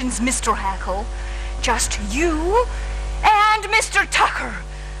explanations, Mr. Hackle. Just you and Mr. Tucker.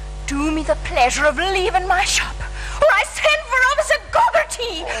 Do me the pleasure of leaving my shop, or I send for Officer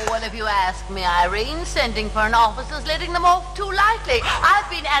Goggerty. Oh, well, if you ask me, Irene, sending for an officer's letting them off too lightly. I've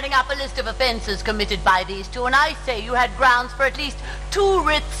been adding up a list of offenses committed by these two, and I say you had grounds for at least 2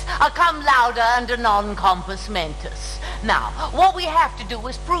 writs, a cum laude, and a non compos mentis. Now, what we have to do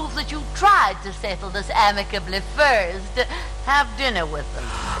is prove that you tried to settle this amicably first. Have dinner with them.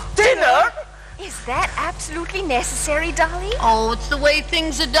 Dinner? Is that absolutely necessary, Dolly? Oh, it's the way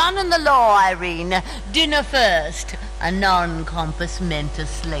things are done in the law, Irene. Dinner first, a non compos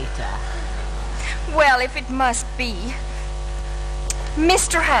mentis later. Well, if it must be.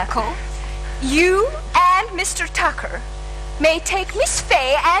 Mr. Hackle, you and Mr. Tucker may take Miss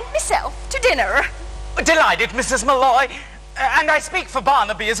Fay and myself to dinner. Delighted, Mrs. Malloy. And I speak for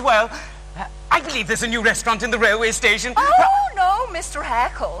Barnaby as well. I believe there's a new restaurant in the railway station. Oh, no, Mr.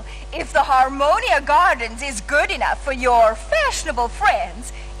 Hackle. If the Harmonia Gardens is good enough for your fashionable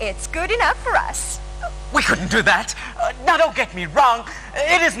friends, it's good enough for us. We couldn't do that. Now, don't get me wrong.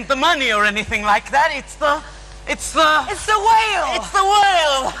 It isn't the money or anything like that. It's the whale. It's the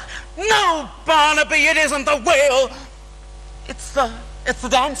whale. No, Barnaby, it isn't the whale. It's the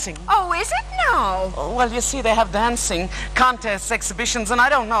dancing. Oh, is it now? Oh, well, you see, they have dancing contests, exhibitions, and I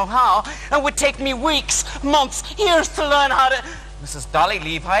don't know how. It would take me weeks, months, years to learn how to... Mrs. Dolly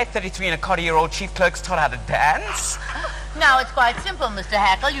Levi, 33 and a quarter-year-old chief clerk's taught how to dance. Now, it's quite simple, Mr.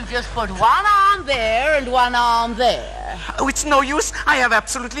 Hackle. You just put one arm there and one arm there. Oh, it's no use. I have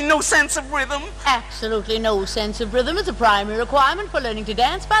absolutely no sense of rhythm. Absolutely no sense of rhythm is a primary requirement for learning to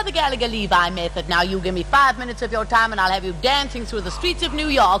dance by the Gallagher-Levi method. Now, you give me 5 minutes of your time and I'll have you dancing through the streets of New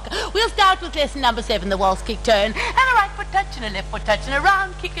York. We'll start with lesson number 7, the waltz kick turn. And a right foot touch and a left foot touch and a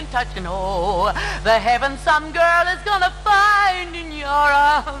round kick and touch. And oh, the heaven some girl is gonna find in your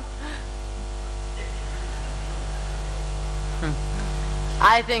arms.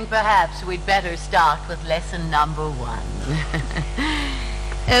 I think perhaps we'd better start with lesson number 1.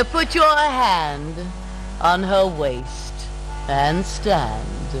 Put your hand on her waist and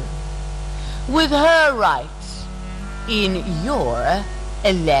stand with her right in your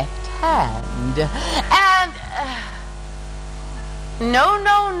left hand. And no,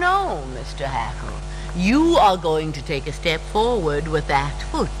 Mr. Hackle. You are going to take a step forward with that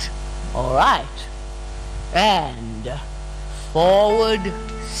foot. All right. And forward,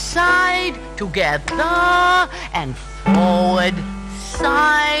 side, together, and forward,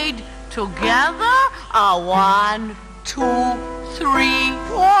 side, together. 1, 2, 3.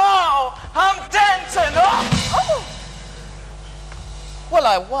 Whoa! I'm dancing! Oh! Well,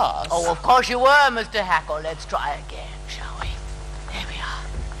 I was. Oh, of course you were, Mr. Hackle. Let's try again, shall we? There we are.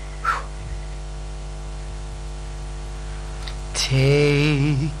 Whew.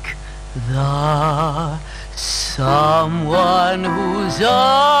 Take the someone whose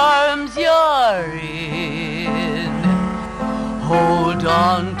arms you're in. Hold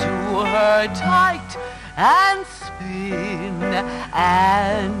on to her tight and spin.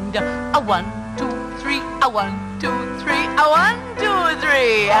 And 1, 2, 3. 1, 2, 3. 1, 2,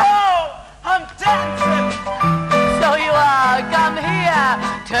 3. Oh! I'm dancing! So you are, come here.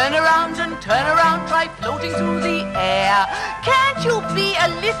 Turn around and turn around, try floating through the air. Can't you be a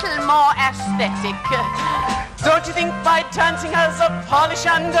little more aesthetic? Don't you think my dancing has a polish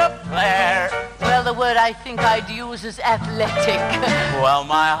and a flair? Well, the word I think I'd use is athletic. Well,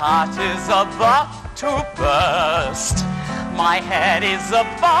 my heart is about to burst. My head is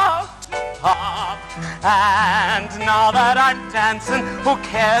about to pop. And now that I'm dancing, who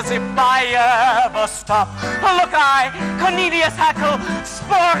cares if I ever stop? Look, I, Cornelius Hackle,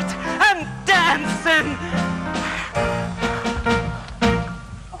 sport and dancing.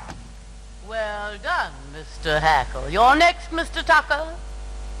 Well done, Mr. Hackle. You're next, Mr. Tucker.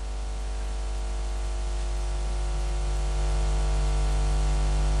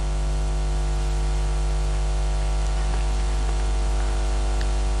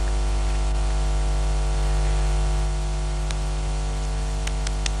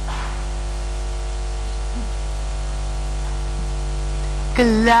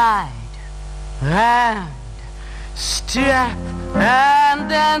 Glide, and step,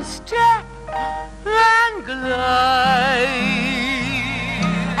 and then step, and glide.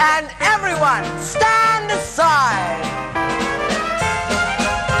 And everyone, stand aside.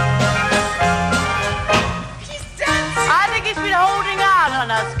 He's dancing. I think he's been holding out on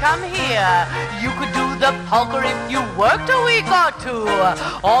us. Come here. You could do the polka if you worked a week or two,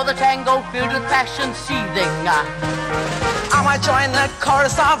 or the tango filled with passion seething. I might join the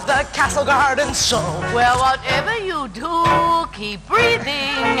chorus of the Castle Garden show. Well, whatever you do, keep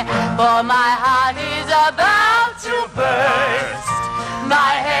breathing, for my heart is about to burst.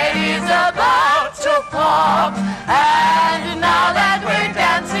 My head is about to pop, and now that we're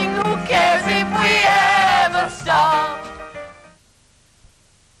dancing, who cares if we ever stop?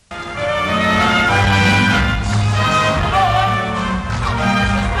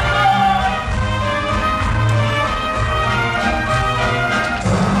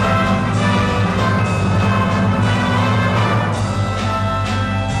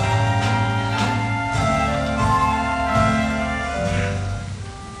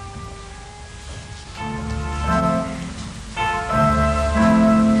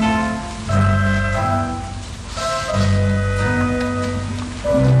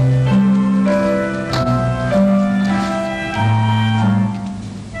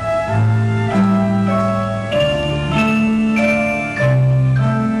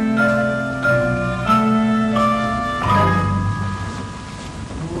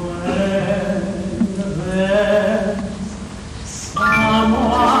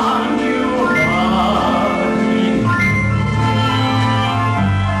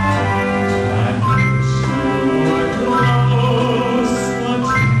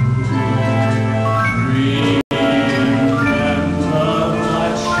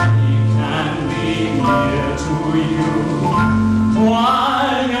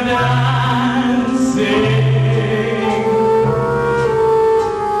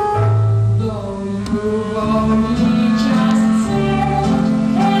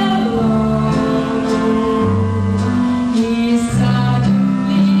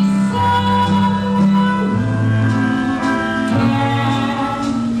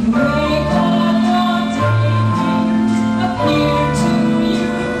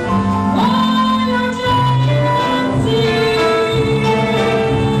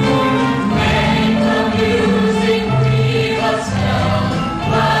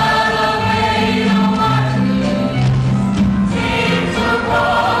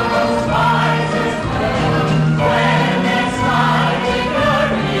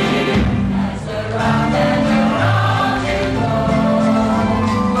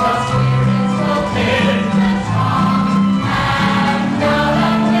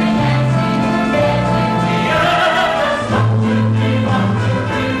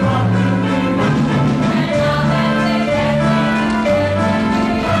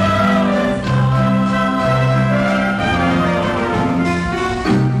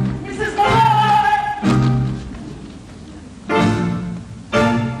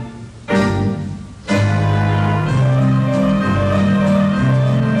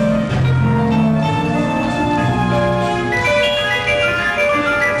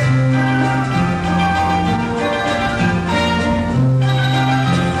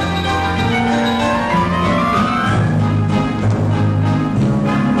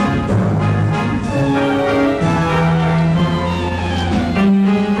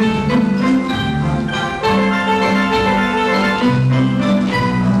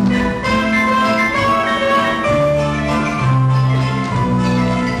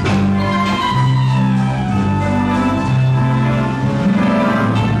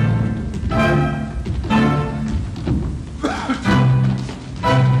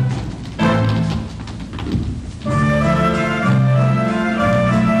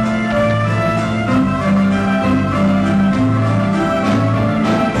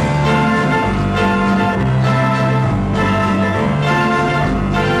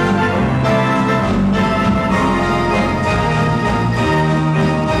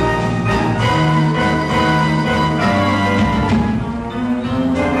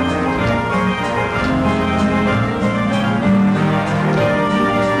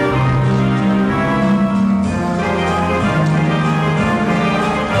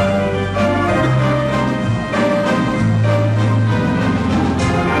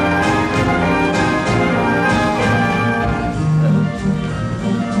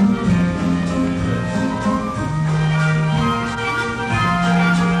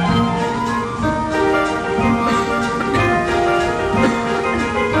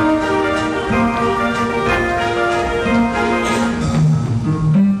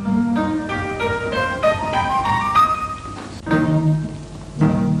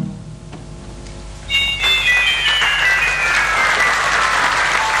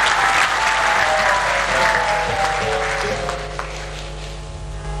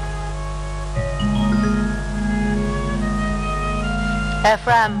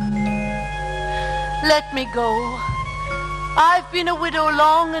 Ephraim, let me go. I've been a widow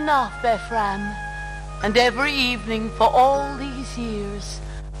long enough, Ephraim. And every evening for all these years,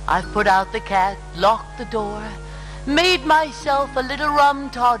 I've put out the cat, locked the door, made myself a little rum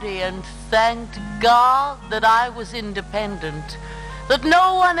toddy, and thanked God that I was independent, that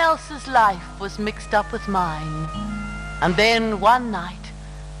no one else's life was mixed up with mine. And then one night,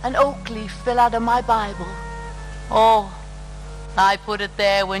 an oak leaf fell out of my Bible. Oh, I put it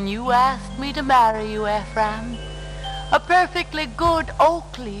there when you asked me to marry you, Ephraim. A perfectly good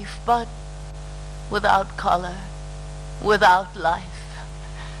oak leaf, but without color, without life.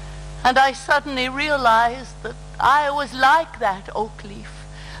 And I suddenly realized that I was like that oak leaf,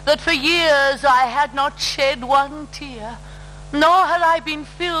 that for years I had not shed one tear, nor had I been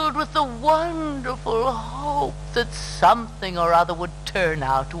filled with the wonderful hope that something or other would turn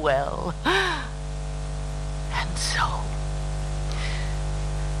out well. And so,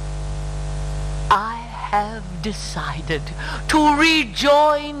 I have decided to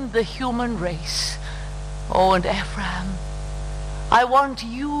rejoin the human race. Oh, and Ephraim, I want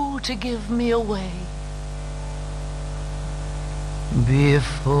you to give me away.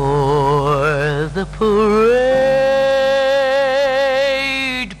 Before the parade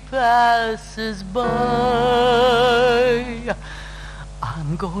passes by,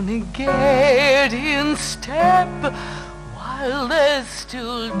 I'm gonna get in step while there's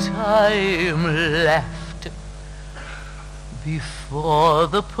still time left. Before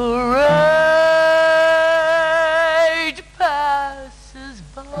the parade passes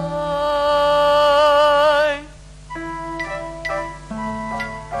by.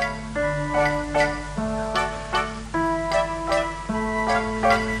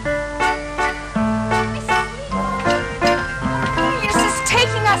 This is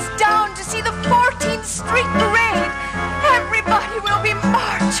taking us down to see the 14th Street Parade. Everybody will be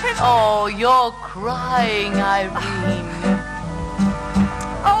marching. Oh, you're crying, Irene.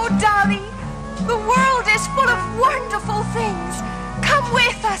 Oh, Dolly, the world is full of wonderful things. Come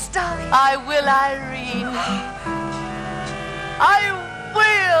with us, Dolly. I will, Irene. I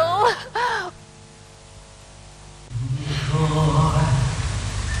will. Before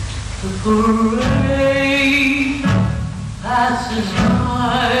the parade passes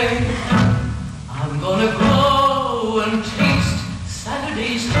by, I'm gonna go and taste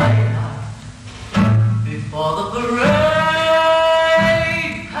Saturday's hideout. Before the parade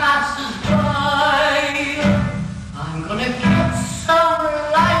passes by, I'm gonna get some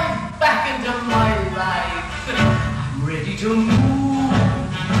life back into my life. I'm ready to move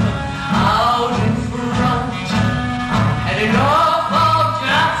out in front. I've had enough of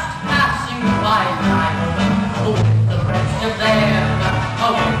just passing by life. Oh, with the rest of them,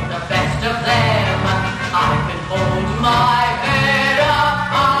 oh, with the best of them, I can hold my head up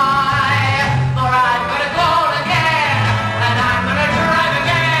high, for I'm gonna go again.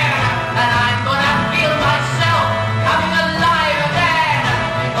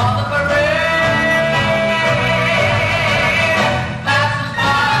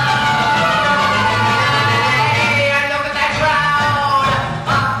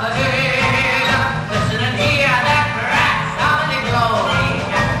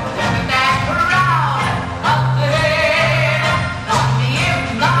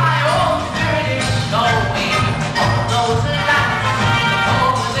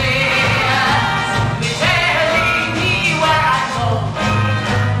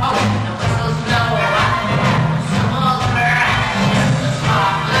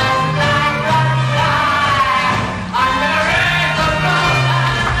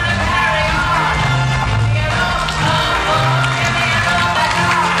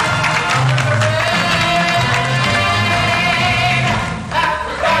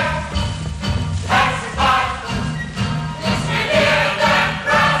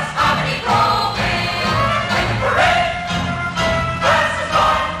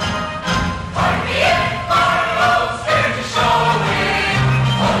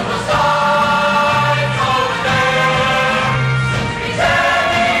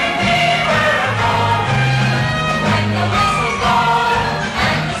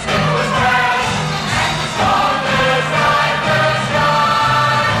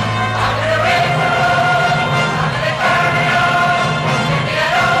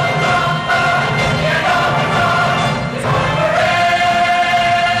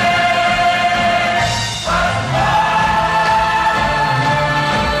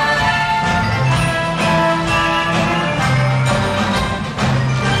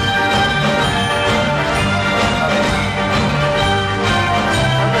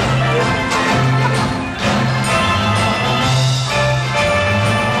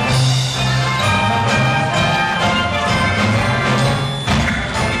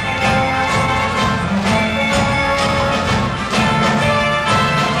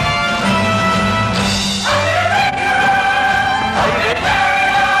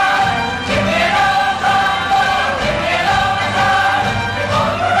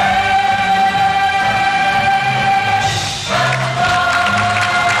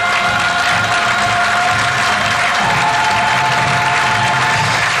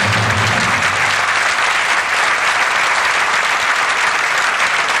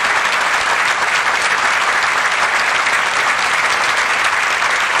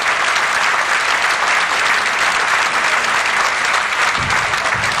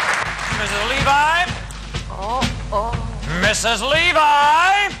 Mrs.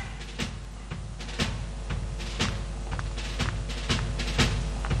 Levi!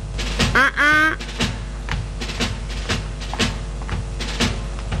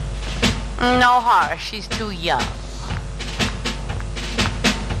 No, Horace, she's too young.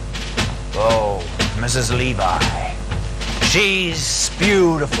 Oh, Mrs. Levi. She's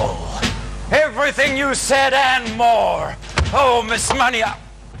beautiful. Everything you said and more. Oh, Miss Money.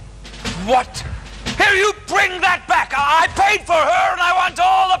 What? Here, you bring that back. I paid for her and I want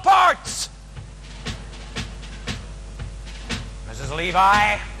all the parts. Mrs.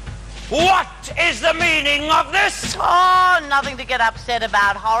 Levi, what is the meaning of this? Oh, nothing to get upset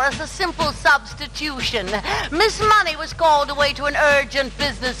about, Horace. A simple substitution. Miss Money was called away to an urgent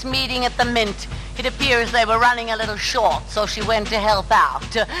business meeting at the Mint. It appears they were running a little short, so she went to help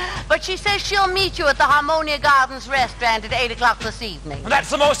out. But she says she'll meet you at the Harmonia Gardens restaurant at 8 o'clock this evening. That's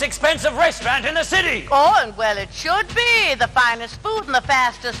the most expensive restaurant in the city. Oh, and well, it should be. The finest food and the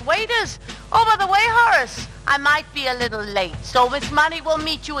fastest waiters. Oh, by the way, Horace, I might be a little late, so Miss Money will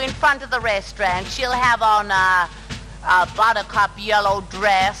meet you in front of the restaurant. She'll have on a buttercup yellow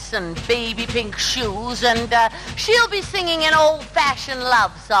dress and baby pink shoes, and she'll be singing an old-fashioned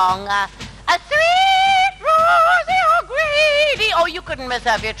love song. A sweet rosy O'Grady. Oh, you couldn't miss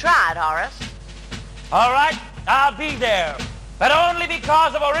her if you tried, Horace. All right, I'll be there. But only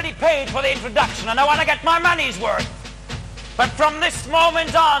because I've already paid for the introduction and I want to get my money's worth. But from this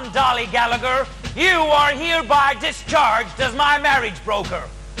moment on, Dolly Gallagher, you are hereby discharged as my marriage broker.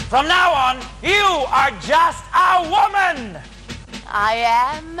 From now on, you are just a woman. I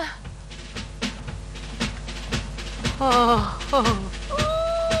am. Oh.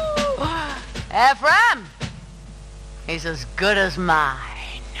 Ephraim, he's as good as mine.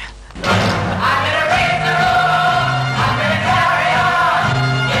 I'm gonna raise the roof, I'm gonna carry on.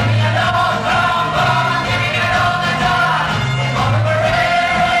 Give me a low trombone, give me a roll the dawn. On the parade,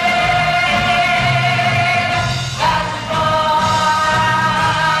 that's the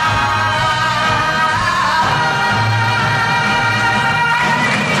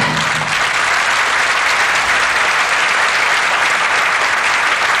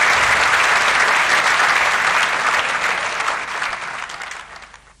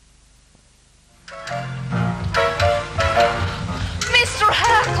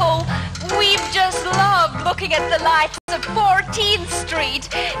looking at the lights of 14th Street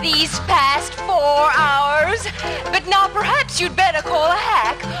these past 4 hours. But now perhaps you'd better call a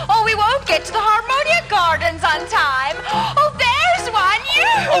hack, or we won't get to the Harmonia Gardens on time. Oh, there's one, you!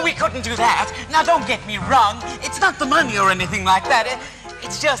 Oh, we couldn't do that. Now, don't get me wrong. It's not the money or anything like that.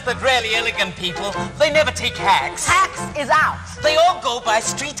 It's just that really elegant people, they never take hacks. Hacks is out. They all go by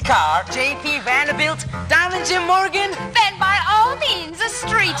streetcar. J.P. Vanderbilt, Diamond Jim Morgan. Then by all means, a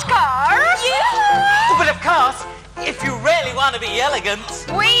streetcar. Yeah. But of course, if you really want to be elegant,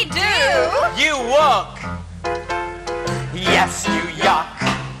 we do. You walk. Yes, you yuck.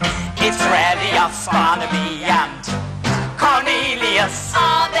 It's really us, Barnaby and Cornelius.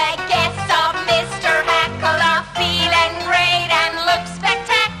 All the guests of Mr. Hackle are feeling great and look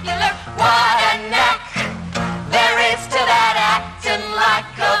spectacular. What a knack there is to that acting like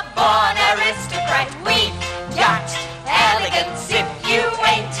a born aristocrat. We've got elegance. If you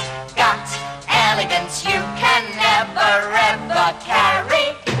ain't got elegance, you can never ever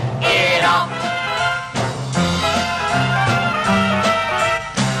carry it off.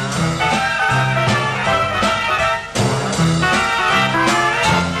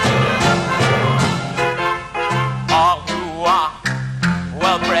 All who are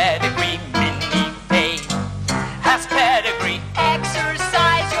well-bred agree Minnie Fay has pedigree.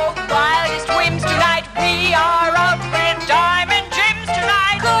 Exercise your wildest whims tonight. We are out with diamond gems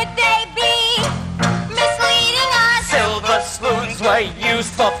tonight. Could they be misleading us? Silver spoons were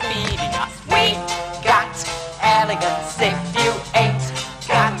used for feeding us. We got elegance. If you ain't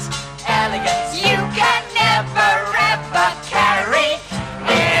got elegance, you can never ever carry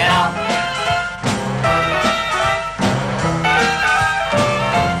it off.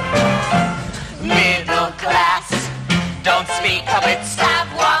 Middle class, don't speak of it,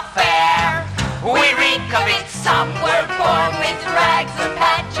 savoir-faire. We reek of it, some were born with rags and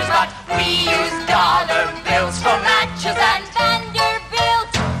patches, but we use dollar bills for matches and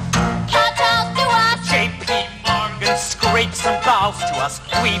Vanderbilt kowtows to us. J.P. Morgan scrapes and bows to us.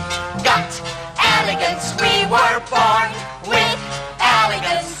 We've got elegance, we were born with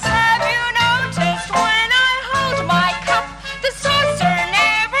elegance. Have you noticed when I hold my cup, the saucer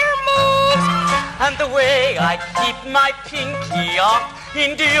never moves? And the way I keep my pinky up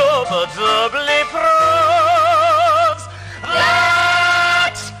indubitably proves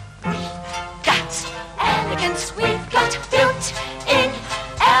That we've got elegance, we've got filth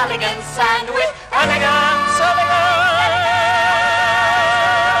elegance, and with elegance,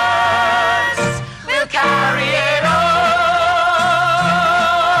 we'll carry it on.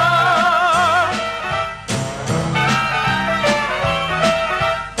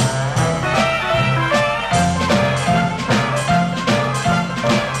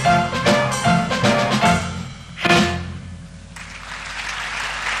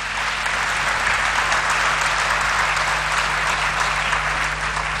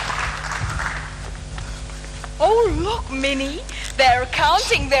 Oh, look, Minnie. They're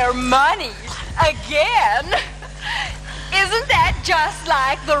counting their money again. Isn't that just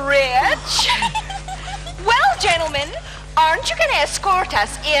like the rich? Well, gentlemen, aren't you going to escort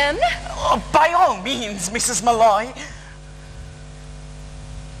us in? Oh, by all means, Mrs. Malloy.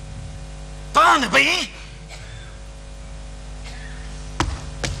 Barnaby!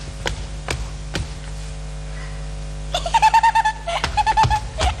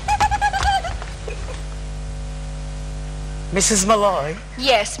 Mrs. Malloy?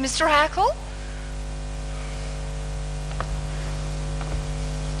 Yes, Mr. Hackle?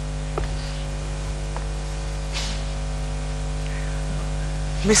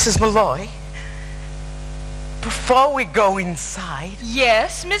 Mrs. Malloy? Before we go inside...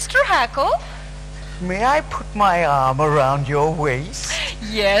 Yes, Mr. Hackle? May I put my arm around your waist?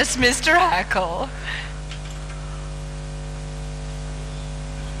 Yes, Mr. Hackle.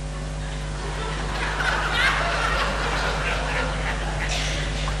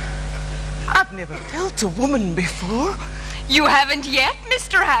 I've never felt a woman before. You haven't yet,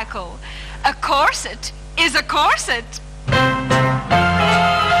 Mr. Hackle. A corset is a corset.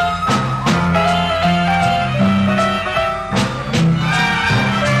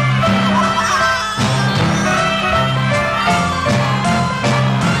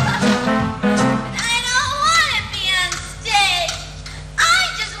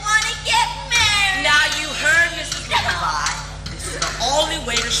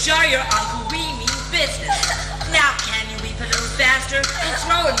 Show your Uncle we mean business. Now, can you weep a little faster? It's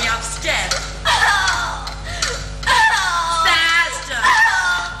throwing me upstairs. Faster.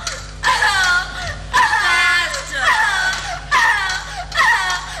 Faster. That's it.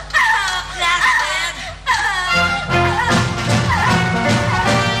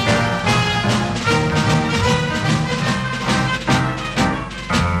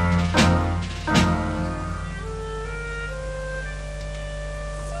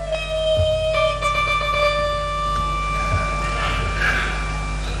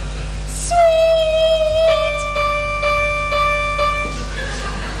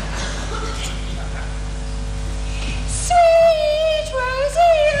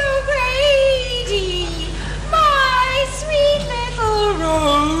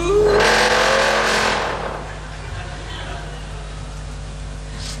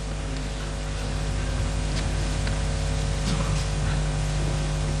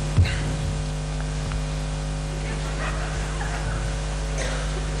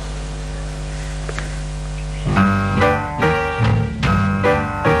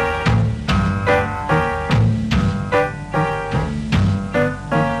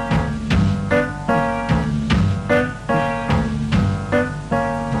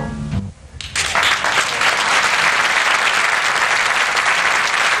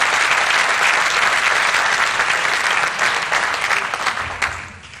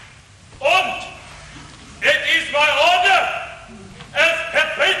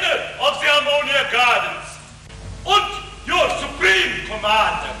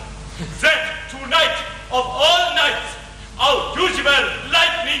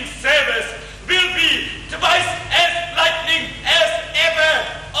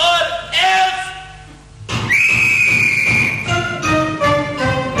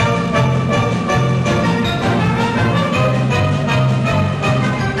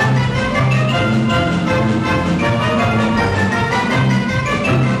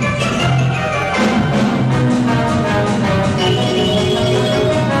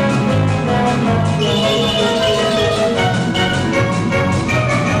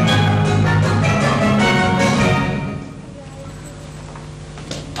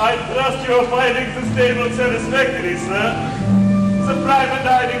 You're finding the stable satisfactory, sir. The private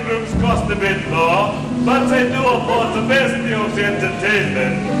dining rooms cost a bit more, but they do afford the best view of the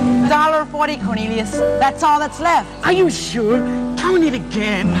entertainment. $1.40, Cornelius. That's all that's left. Are you sure? Count it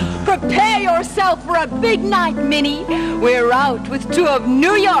again. Prepare yourself for a big night, Minnie. We're out with two of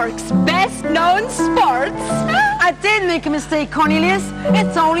New York's best-known sports. I did make a mistake, Cornelius.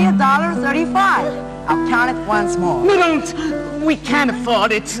 It's only $1.35. I'll count it once more. No, don't. We can't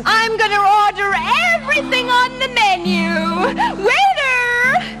afford it. I'm going to order everything on the menu.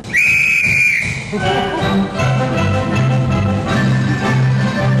 Waiter!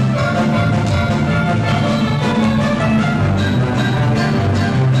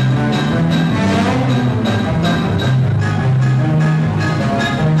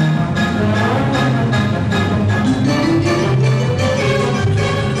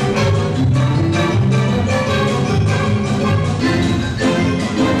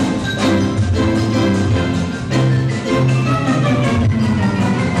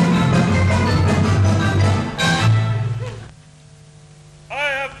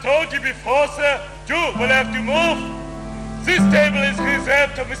 We'll have to move. This table is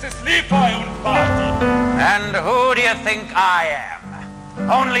reserved to Mrs. Levi and party. And who do you think I am?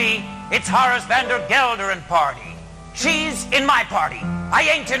 Only it's Horace Vandergelder and party. She's in my party. I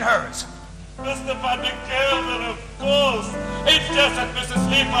ain't in hers. Mr. Vandergelder, of course. It's just that Mrs.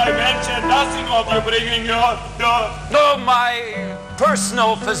 Levi mentioned nothing of you bringing your... Oh, my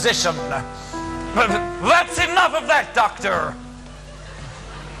personal physician. That's enough of that, doctor.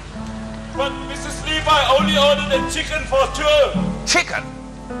 But Mrs. Levi only ordered a chicken for two. Chicken?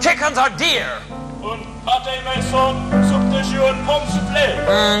 Chickens are dear. Und pâté maison, soupe de jus and pomme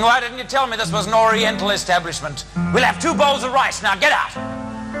soufflé. Why didn't you tell me this was an Oriental establishment? We'll have 2 bowls of rice. Now, get out.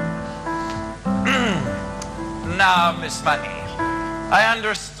 Now, Miss Money, I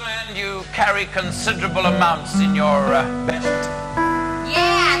understand you carry considerable amounts in your belt.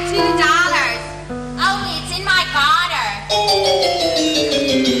 Yeah, $2. Only it's in my garter.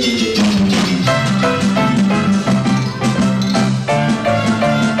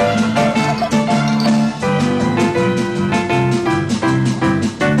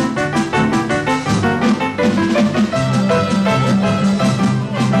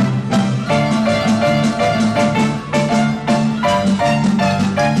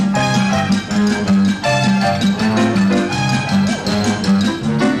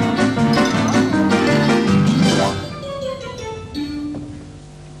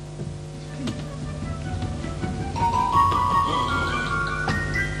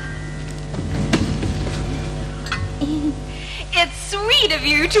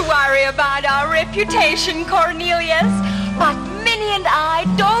 To worry about our reputation, Cornelius. But Minnie and I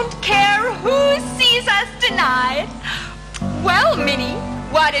don't care who sees us tonight. Well, Minnie,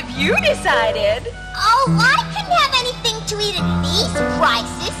 what have you decided? Oh, I couldn't have anything to eat at these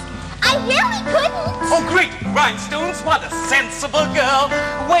prices. I really couldn't. Oh, great rhinestones. What a sensible girl.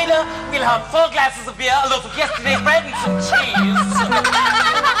 Waiter, we'll have 4 glasses of beer, a loaf of yesterday's bread, and some cheese.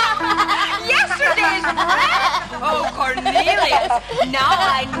 Yesterday's bread? Oh, Cornelius, now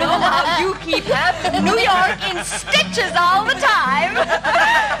I know how you keep New York in stitches all the time.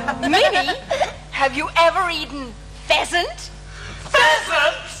 Minnie, have you ever eaten pheasant?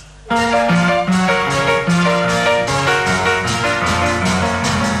 Pheasant?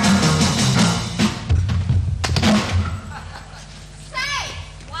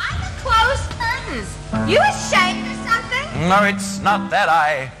 You ashamed or something? No, it's not that.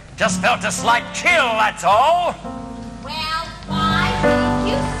 I just felt a slight chill, that's all. Well, why didn't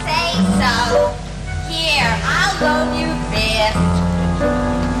you say so? Here, I'll loan you this.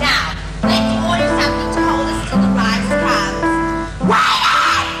 Now, let's order something to hold us till the rice comes. Waiter!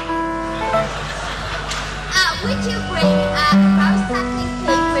 Would you bring roast something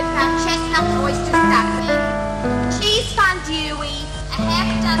pig with chestnut oyster stuffing, cheese fondue, a half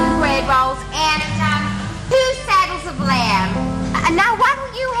dozen bread rolls, and 2 saddles of lamb. Now, what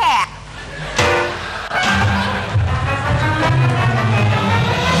will you have?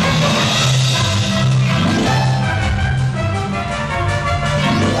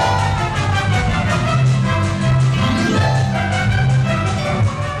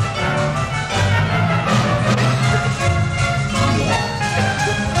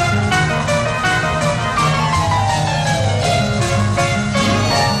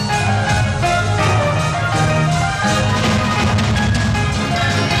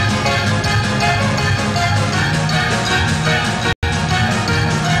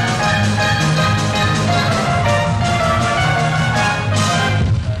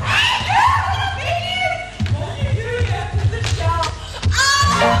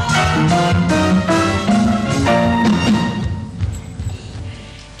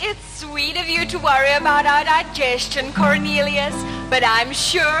 About our digestion, Cornelius, but I'm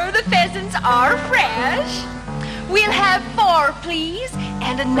sure the pheasants are fresh. We'll have 4, please,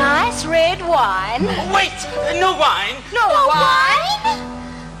 and a nice red wine. Wait, no wine. No wine?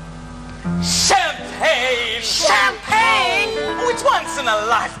 Champagne. Champagne? Oh, it's once in a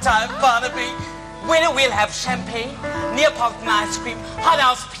lifetime, Barnaby. Waiter, we'll have champagne, Neapolitan ice cream, hot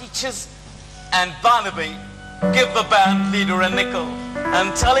house peaches, and Barnaby, give the band leader a nickel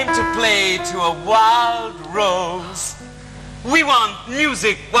and tell him to play to a wild rose. We want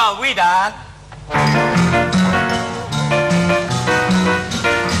music while we dance.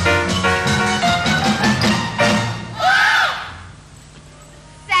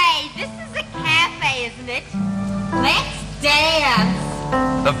 Say, this is a cafe, isn't it? Let's dance.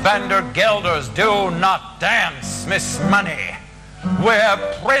 The Vandergelders do not dance, Miss Money. We're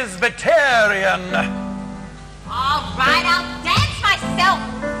Presbyterian. All right, I'll dance myself.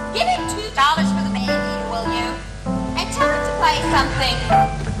 Give him $2 for the band, will you? And tell him to play something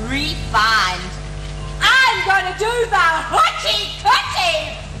refined. I'm going to do the hoochie-coochie.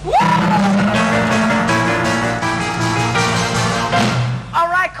 All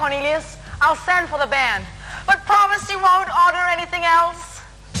right, Cornelius. I'll send for the band. But promise you won't order anything else?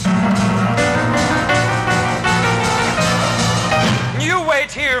 You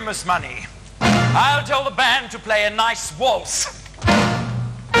wait here, Miss Money. I'll tell the band to play a nice waltz.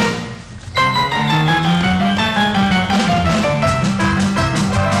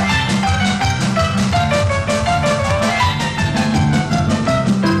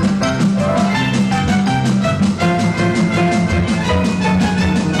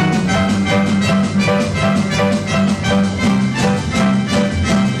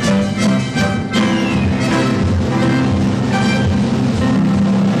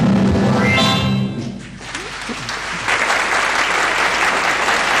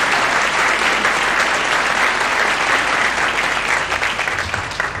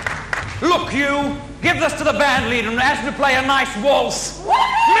 Look, you, give this to the band leader and ask him to play a nice waltz.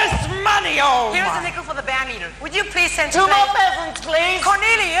 Miss Money, oh! Here's a nickel for the band leader. Would you please send 2 more peasants, please.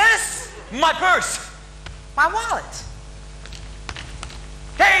 Cornelius! My purse. My wallet.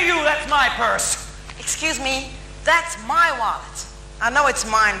 Hey, you, that's my purse. Excuse me, that's my wallet. I know it's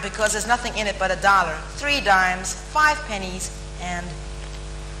mine because there's nothing in it but $1, 3 dimes, 5 pennies, and...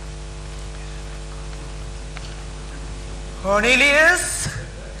 Cornelius?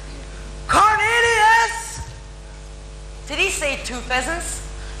 Cornelius! Did he say 2 pheasants?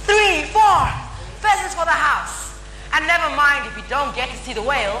 3, 4 pheasants for the house. And never mind if you don't get to see the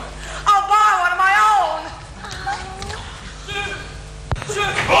whale. I'll buy one of my own.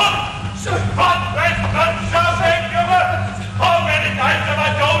 How many times have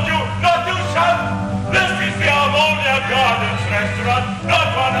I told you not to shout? This is the Harmonia Gardens restaurant,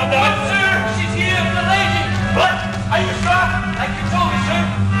 not one of them. But, sir, she's here, the lady. What? Are you sure? Like you told me, sir.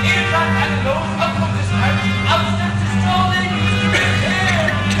 Eardrop and nose up from this time. Out steps this tall lady, Mr. Red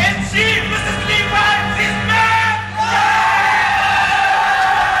Hair. And she, Mrs. Levi, is mad!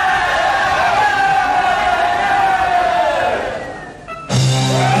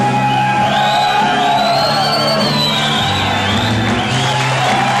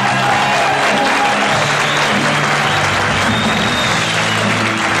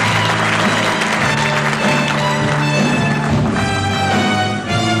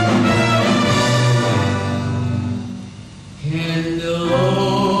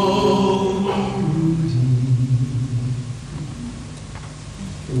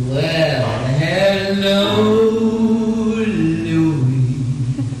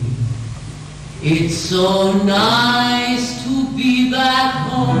 So nice to be back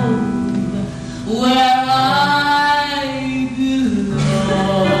home where I belong.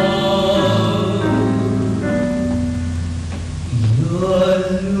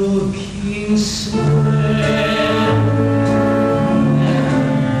 You're looking swell.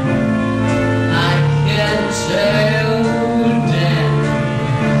 I can tell that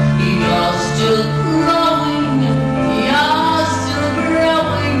you're still growing. You're still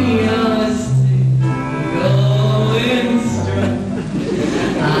growing. You're still growing.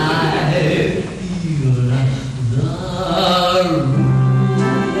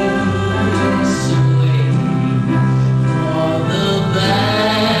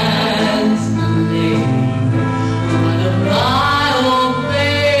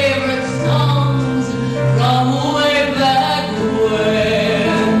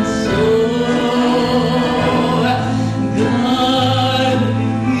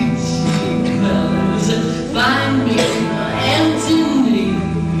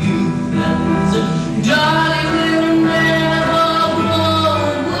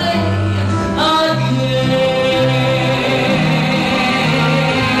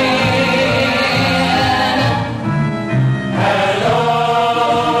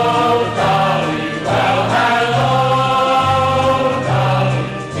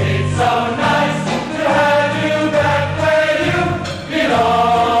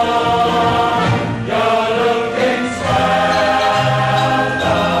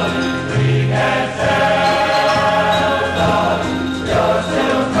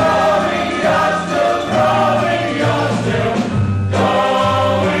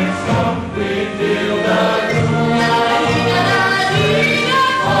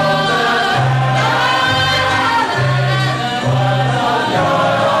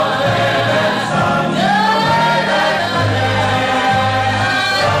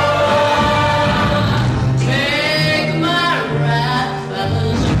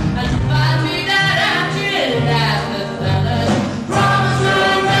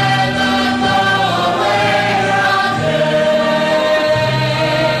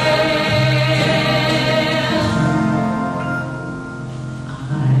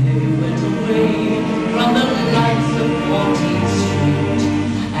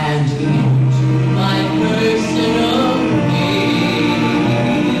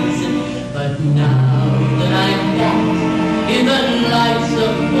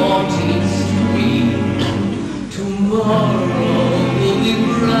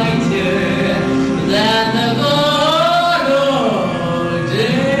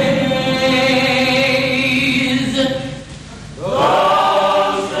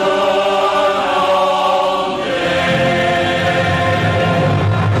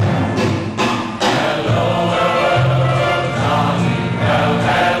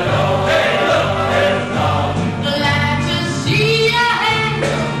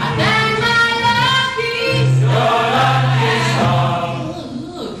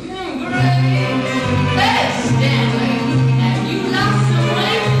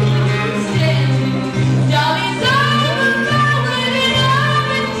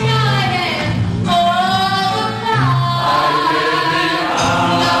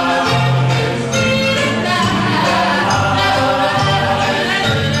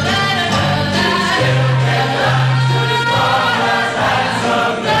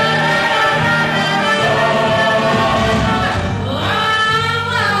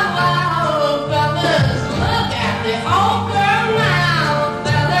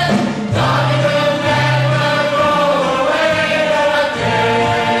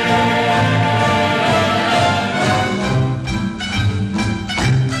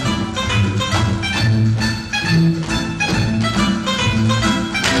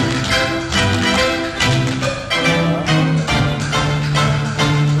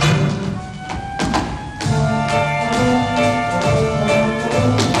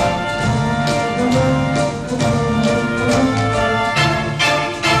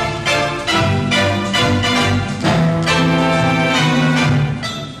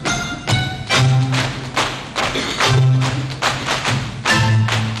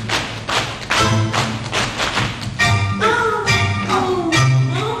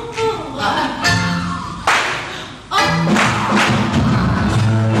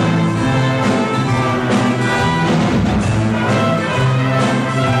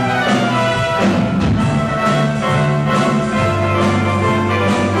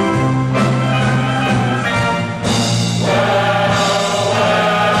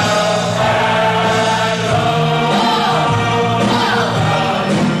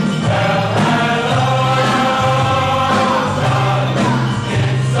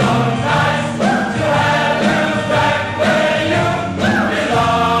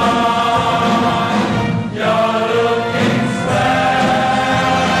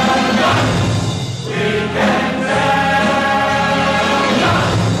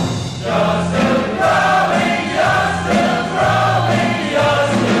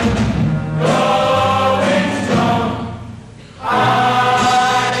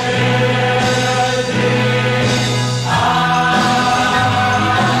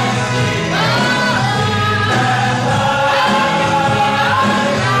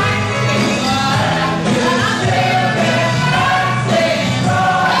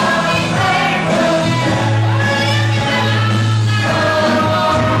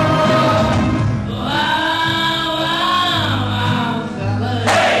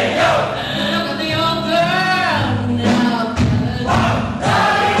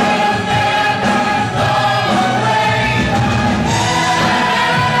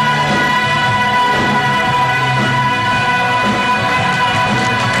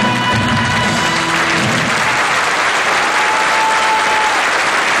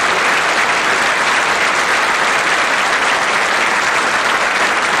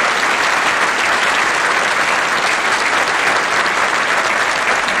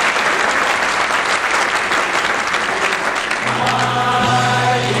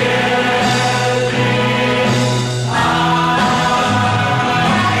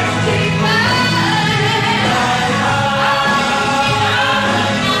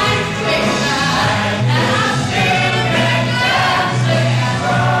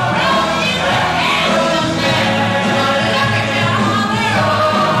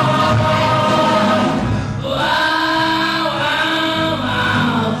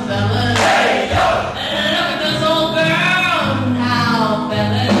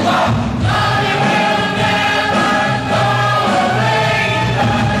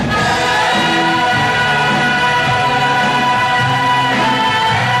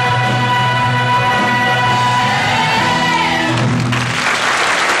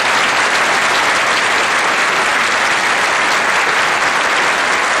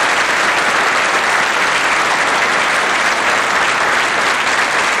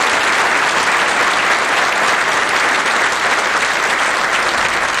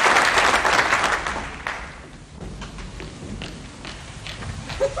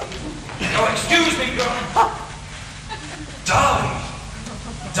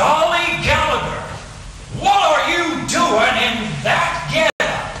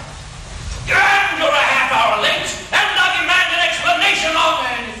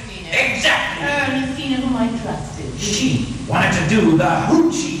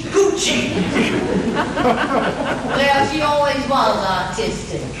 Well, she always was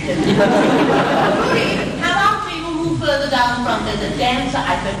artistic. Rudy, have our table move further down front. There's a dancer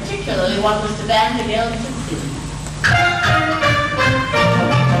I particularly want Mr. Vandergelder to see.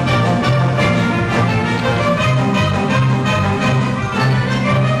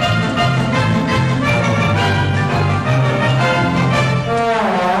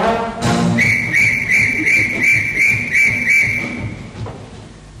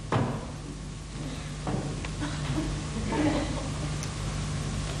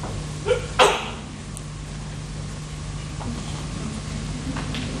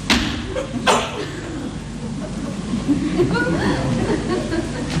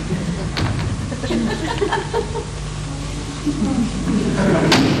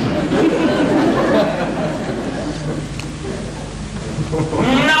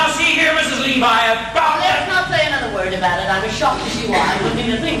 Now see here, Mrs. Levi, about Let's not say another word about it. I'm as shocked as you are. I wouldn't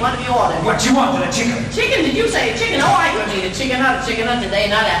even think. What have you ordered? what you wanted, a chicken. Chicken? Did you say chicken? Oh, I couldn't eat a chicken. Not a chicken, not today,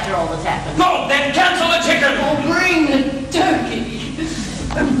 not after all that's happened. No, then cancel the chicken. Oh, bring the turkey.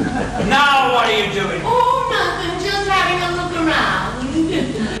 Now what are you doing? Oh, nothing. Just having a look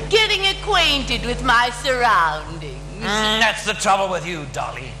around. Getting acquainted with my surroundings. That's the trouble with you,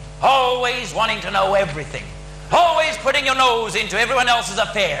 Dolly. Always wanting to know everything. Always putting your nose into everyone else's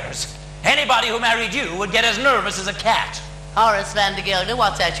affairs. Anybody who married you would get as nervous as a cat. Horace Vandergelder,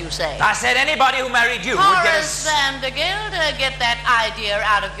 what's that you say? I said anybody who married you would get Horace Vandergelder, get that idea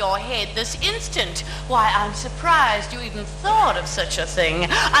out of your head this instant. Why, I'm surprised you even thought of such a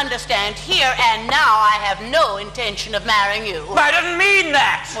thing. Understand, here and now I have no intention of marrying you. I didn't mean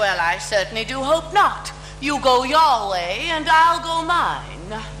that. Well, I certainly do hope not. You go your way and I'll go mine.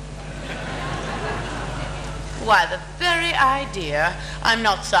 Why, the very idea. I'm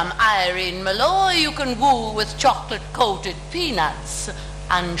not some Irene Malloy you can woo with chocolate-coated peanuts,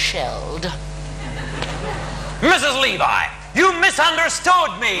 unshelled. Mrs. Levi, you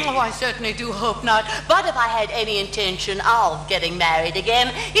misunderstood me. Oh, I certainly do hope not. But if I had any intention of getting married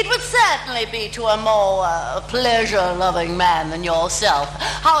again, it would certainly be to a more pleasure-loving man than yourself.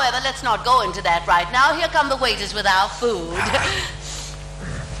 However, let's not go into that right now. Here come the waiters with our food.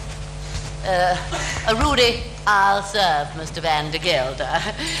 Rudy, I'll serve Mr.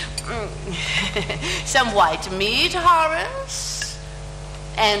 Vandergelder. Some white meat, Horace,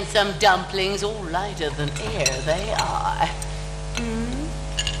 and some dumplings, all lighter than air they are.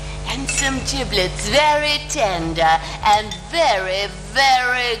 And some giblets, very tender and very,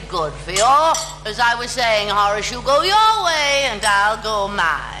 very good for you. As I was saying, Horace, you go your way and I'll go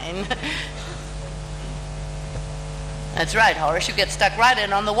mine. That's right, Horace. You get stuck right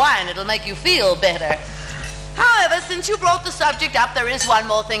in on the wine. It'll make you feel better. However, since you brought the subject up, there is one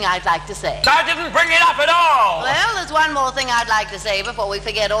more thing I'd like to say. I didn't bring it up at all. Well, there's one more thing I'd like to say before we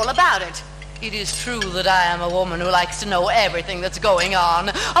forget all about it. It is true that I am a woman who likes to know everything that's going on.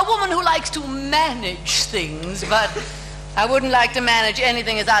 A woman who likes to manage things, but I wouldn't like to manage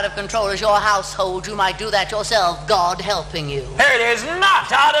anything as out of control as your household. You might do that yourself, God helping you. It is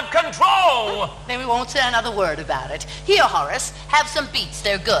not out of control. Then we won't say another word about it. Here, Horace, have some beets.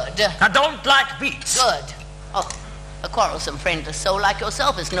 They're good. I don't like beets. Good. Oh, a quarrelsome, friendless soul like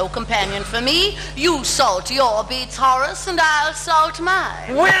yourself is no companion for me. You salt your beets, Horace, and I'll salt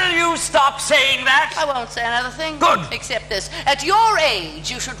mine. Will you stop saying that? I won't say another thing. Good. Except this. At your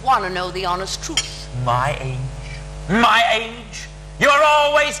age, you should want to know the honest truth. My age? My age? You're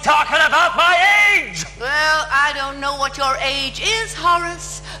always talking about my age! Well, I don't know what your age is,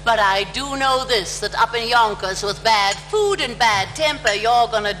 Horace, but I do know this, that up in Yonkers with bad food and bad temper, you're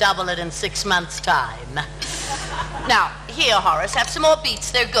going to double it in 6 months' time. Now, here, Horace, have some more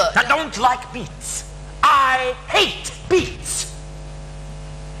beets. They're good. I don't like beets. I hate beets.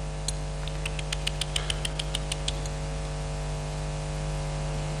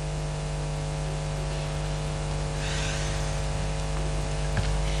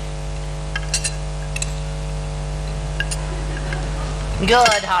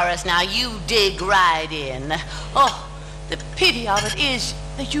 Good, Horace. Now you dig right in. Oh, the pity of it is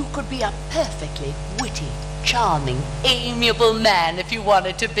that you could be a perfectly witty, charming, amiable man if you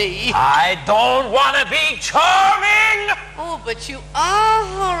wanted to be. I don't want to be charming! Oh, but you are,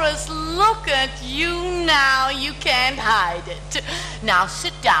 Horace. Look at you now. You can't hide it. Now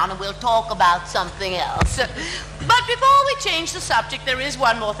sit down and we'll talk about something else. But before we change the subject, there is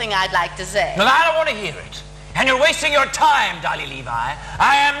one more thing I'd like to say. Well, I don't want to hear it. And you're wasting your time, Dolly Levi.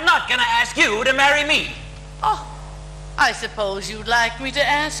 I am not going to ask you to marry me. Oh, I suppose you'd like me to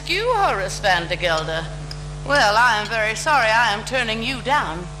ask you, Horace Vandergelder. Well, I am very sorry I am turning you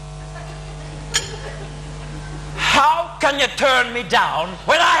down. How can you turn me down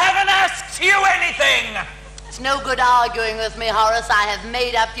when I haven't asked you anything. It's no good arguing with me, Horace. I have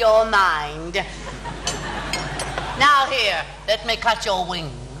made up your mind. Now here, let me cut your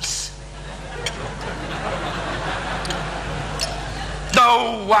wings.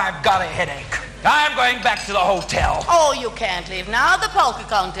 No, I've got a headache. I'm going back to the hotel. Oh, you can't leave now. The polka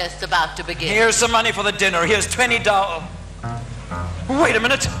contest's about to begin. Here's some money for the dinner. Here's $20. Wait a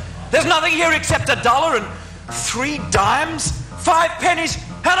minute. There's nothing here except $1 and 3 dimes, 5 pennies,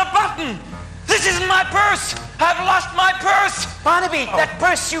 and a button. This isn't my purse. I've lost my purse. Barnaby, that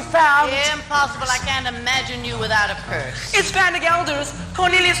purse you found. Impossible. I can't imagine you without a purse. It's Vandergelder's.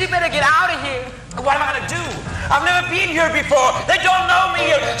 Cornelius, we better get out of here. What am I going to do? I've never been here before. They don't know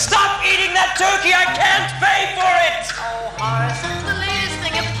me here. Stop eating that turkey. I can't pay for it. Oh, Horace, it's the latest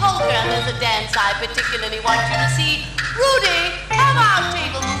thing in polka, and there's a dance I particularly want you to see. Rudy, have our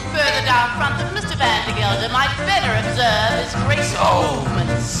table move further down front that Mr. Vandergelder might better observe his graceful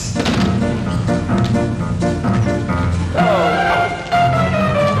movements.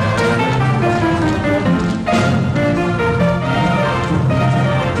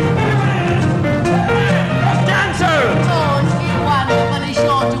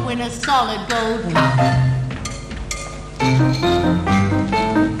 Win a solid gold cup.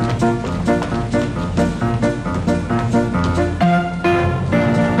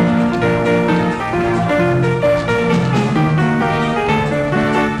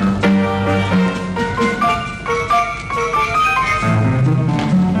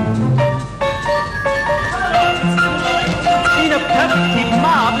 Been a perfectly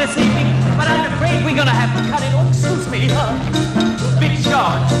marvelous evening, but I'm afraid we're gonna have to cut it off. Excuse me. Big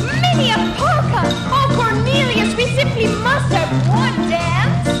shot. Mini a polka! Oh, Cornelius, we simply must have one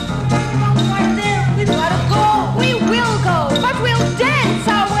dance. Right there, we gotta go. We will go, but we'll dance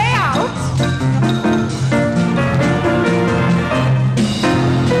our way out.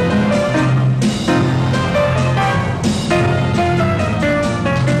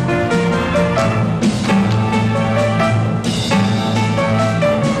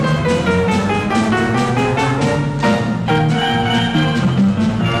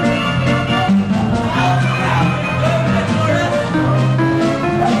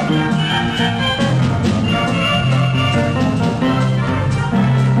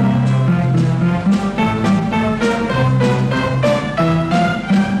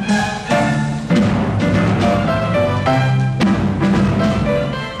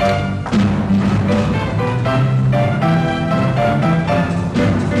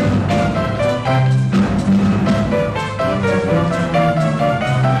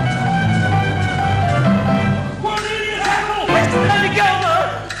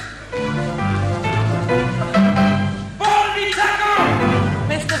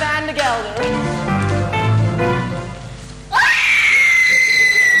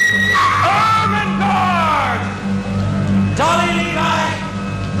 Dolly Levi,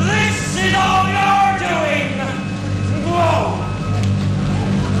 this is all you're doing. Whoa.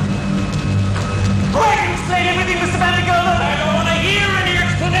 I can explain everything, Mr. Vandergelder. I don't want to hear any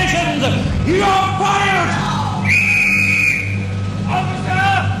explanations. You're fired. Officer,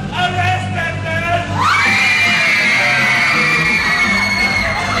 arrest that man.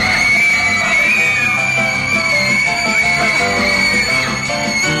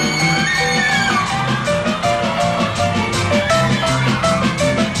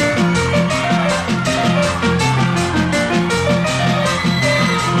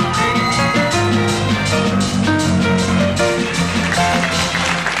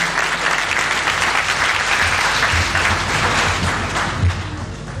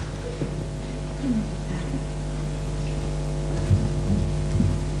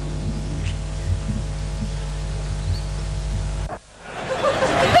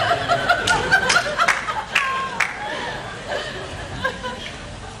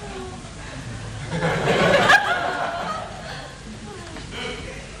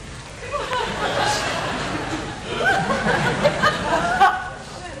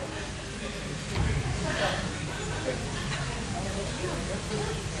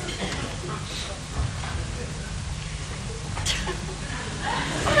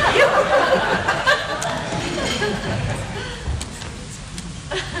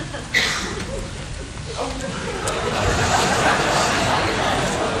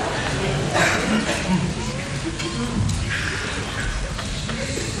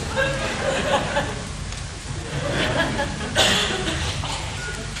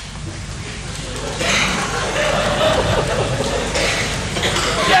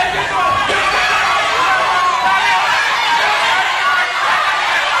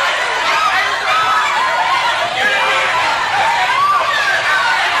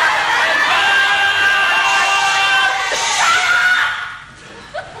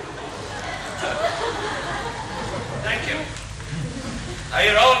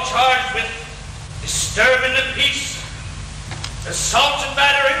 disturbing the peace, assault and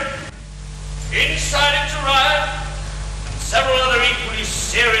battery, inciting to riot, and several other equally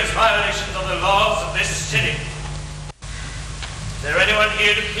serious violations of the laws of this city. Is there anyone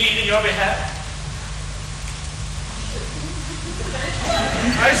here to plead in your behalf?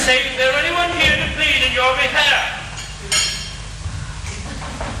 I say, is there anyone here to plead in your behalf?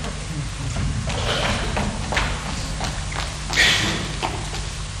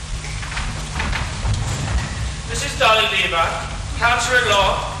 This is Dolly Levi, counselor at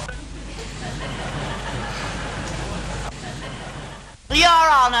law. Your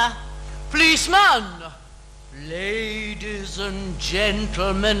Honor, policeman, ladies and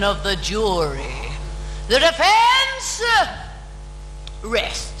gentlemen of the jury, the defense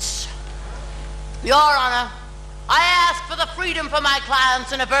rests. Your Honor, I ask for the freedom for my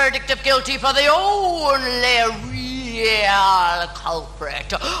clients and a verdict of guilty for the only real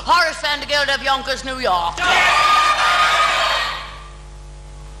culprit, Horace Vandergelder of Yonkers, New York.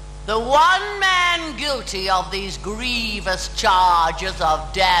 The one man guilty of these grievous charges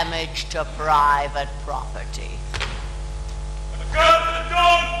of damage to private property. Got the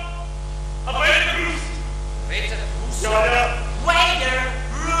dog! A waiter roost! Waiter roost!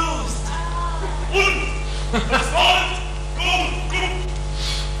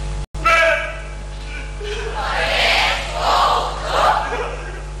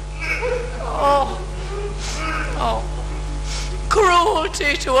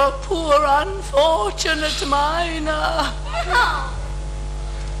 Cruelty to a poor unfortunate minor.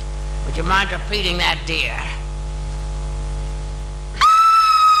 Would you mind repeating that, dear?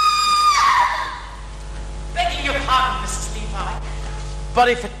 Begging your pardon, Mrs. Levi. But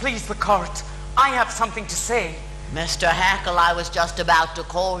if it please the court, I have something to say. Mr. Hackle, I was just about to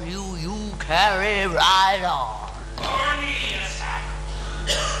call you. You carry right on.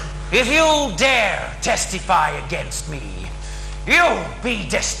 If you dare testify against me, you'll be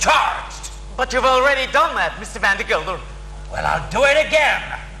discharged. But you've already done that, Mr. Vandergelder. Well, I'll do it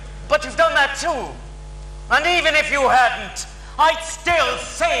again. But you've done that too. And even if you hadn't, I'd still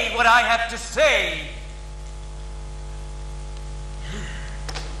say what I have to say.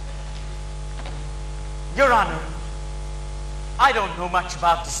 Your Honor, I don't know much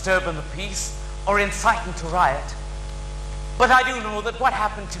about disturbing the peace or inciting to riot. But I do know that what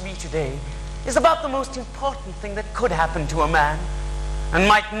happened to me today is about the most important thing that could happen to a man, and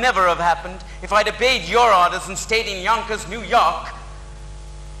might never have happened if I'd obeyed your orders and stayed in Yonkers, New York.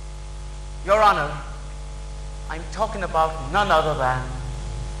 Your Honor, I'm talking about none other than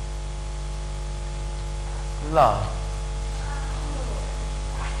love.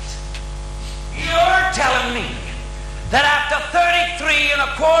 You're telling me that after 33 and a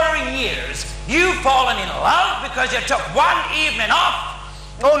quarter years, you've fallen in love because you took one evening off?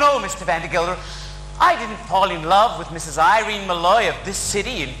 Oh, no, Mr. Vandergelder. I didn't fall in love with Mrs. Irene Malloy of this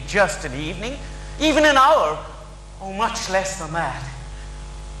city in just an evening, even an hour. Oh, much less than that.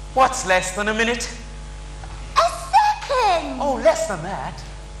 What's less than a minute? A second. Oh, less than that.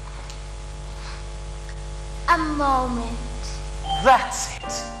 A moment. That's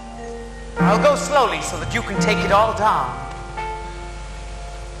it. I'll go slowly so that you can take it all down.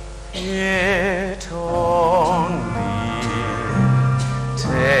 It only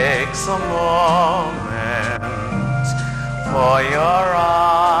takes a moment for your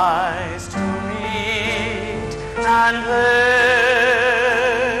eyes to meet, and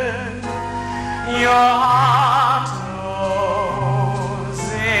then your heart knows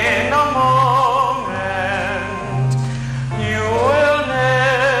in a moment you will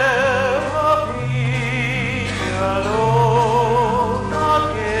never be alone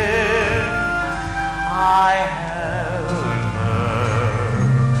again. I held her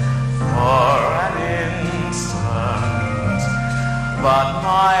for an instant, but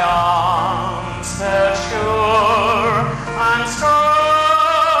my arms felt sure and strong.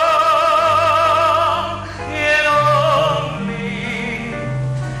 It only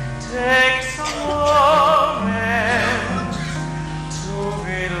takes a moment to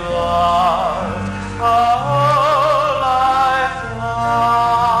be loved a whole life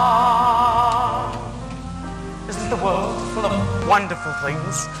long. Isn't the world full of wonderful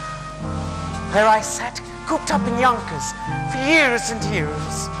things? There I sat, cooped up in Yonkers for years and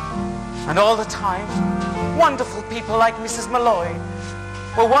years. And all the time, wonderful people like Mrs. Malloy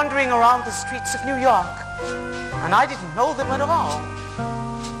were wandering around the streets of New York. And I didn't know them at all.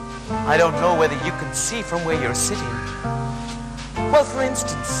 I don't know whether you can see from where you're sitting. Well, for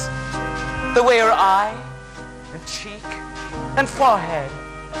instance, the way her eye and cheek and forehead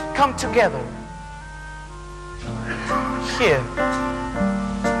come together. Here.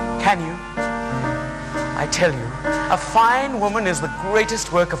 Can you? I tell you, a fine woman is the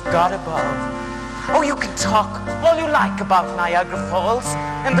greatest work of God above. Oh, you can talk all you like about Niagara Falls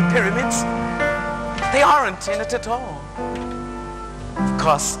and the pyramids. They aren't in it at all. Of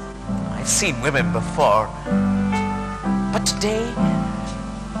course, I've seen women before. But today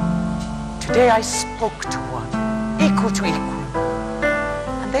I spoke to one, equal to equal.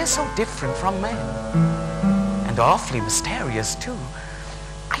 And they're so different from men. And awfully mysterious, too.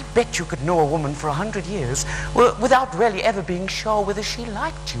 I bet you could know a woman for 100 years without really ever being sure whether she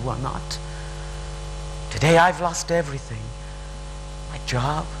liked you or not. Today I've lost everything. My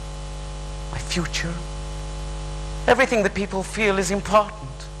job, my future, everything that people feel is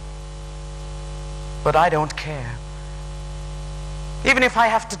important. But I don't care. Even if I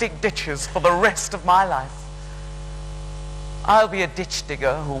have to dig ditches for the rest of my life, I'll be a ditch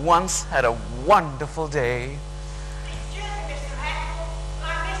digger who once had a wonderful day. Excuse me, Mr. Hackle. I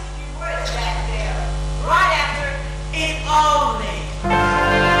missed a few words back there. Right after, if only.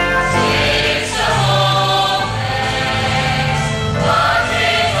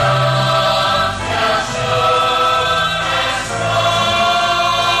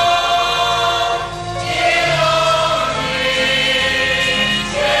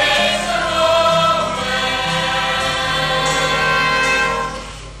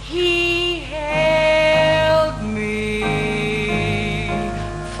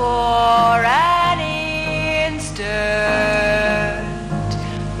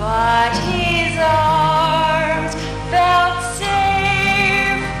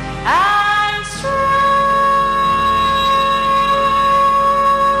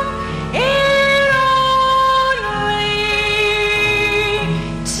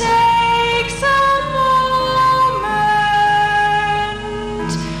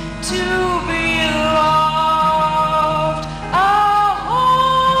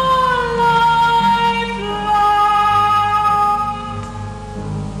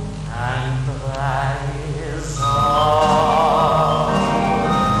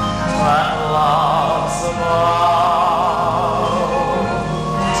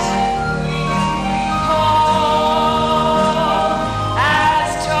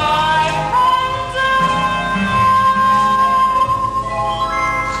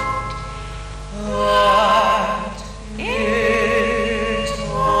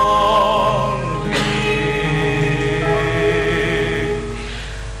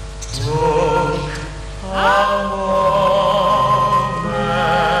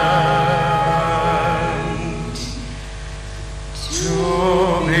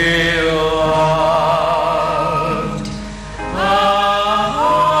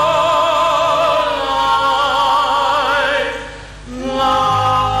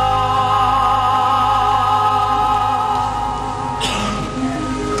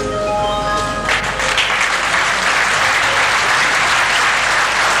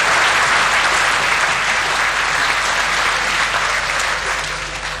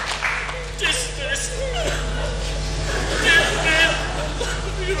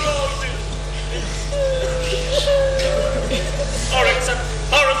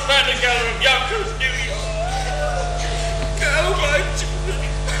 Horace Vandergelder of Yonkers, New York. Go, my children.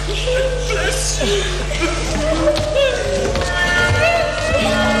 Bless you.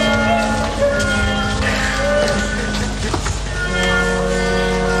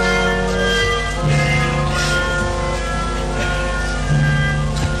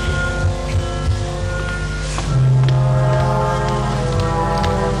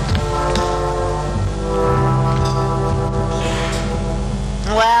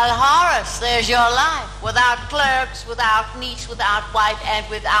 Well, Horace, there's your life. Without clerks, without niece, without wife, and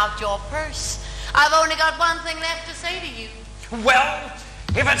without your purse. I've only got one thing left to say to you. Well,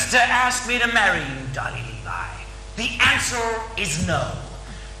 if it's to ask me to marry you, Dolly Levi, the answer is no.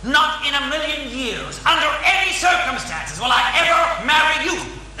 Not in a million years, under any circumstances, will I ever marry you.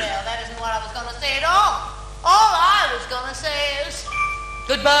 Well, that isn't what I was going to say at all. All I was going to say is...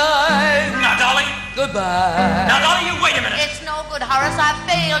 goodbye. Now, Dolly. Goodbye. Now, Dolly, you wait a minute. It's no good, Horace. I've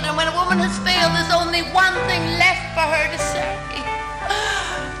failed, and when a woman has failed, there's only one thing left for her to say.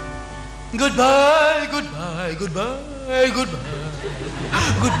 Goodbye, goodbye, goodbye, goodbye.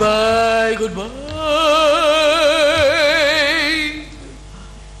 Goodbye, goodbye.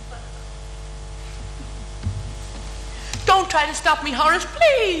 Don't try to stop me, Horace,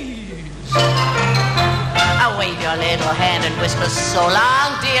 please. I wave your little hand and whisper, so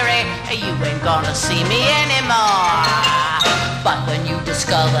long, dearie, you ain't gonna see me anymore. But when you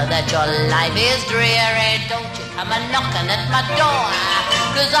discover that your life is dreary, don't you come a knocking at my door.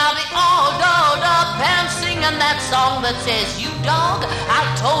 'Cause I'll be all dolled up and singing singing that song that says, you dog, I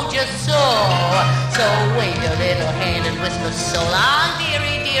told you so. So wave your little hand and whisper, so long,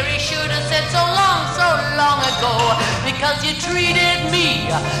 dearie, dearie, should have said so long ago, because you treated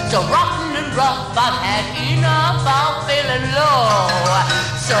me so rotten and rough, I've had enough of feeling low.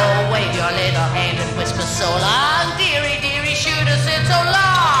 So wave your little hand and whisper, so long, dearie, dearie, should have said so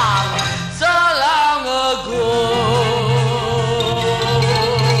long ago.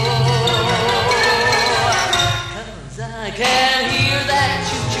 I can hear that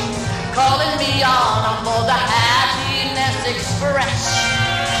choo-choo calling me on board the Happiness Express.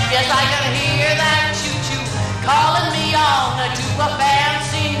 Yes, I can hear that choo-choo calling me on to a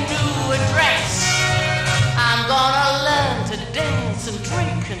fancy new address. I'm gonna learn to dance and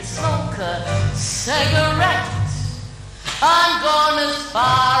drink and smoke a cigarette. I'm going as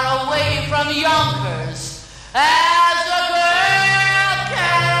far away from Yonkers as a girl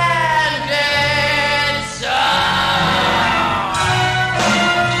can get.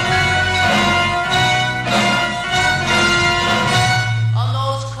 On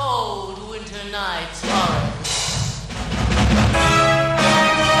those cold winter nights, Horace.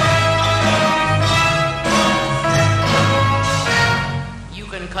 You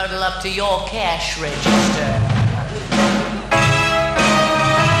can cuddle up to your cash register.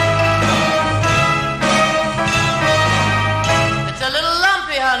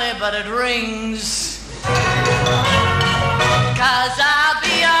 Honey, but it rings. 'Cause I'll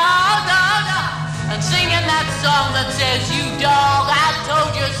be all dolled up and singing that song that says, you dog, I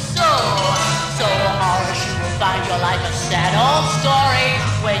told you so. So, Horace, you will find your life a sad old story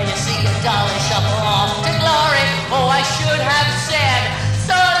when you see your dolly shuffle off to glory. Oh, I should have said,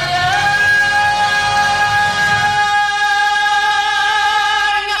 so long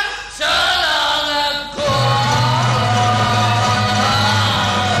ago.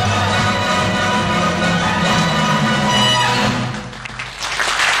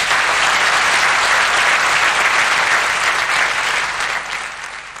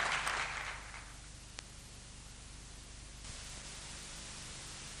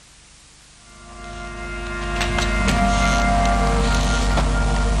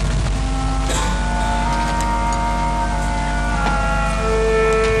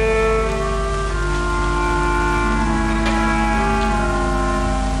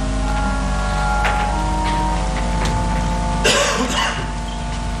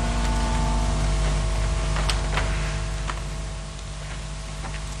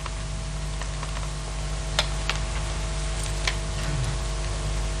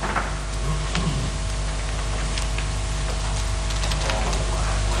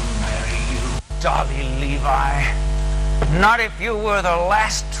 Dolly Levi, not if you were the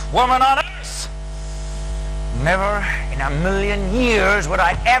last woman on earth. Never in a million years would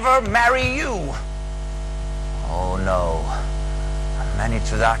I ever marry you. Oh no, I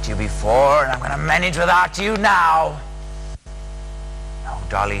managed without you before, and I'm going to manage without you now. No,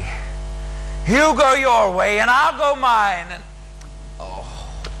 Dolly, you go your way and I'll go mine. And oh,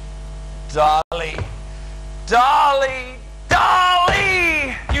 Dolly, Dolly,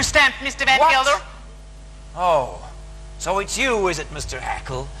 Dolly! You stamped, Mr. Vandergelder? Oh, so it's you, is it, Mr.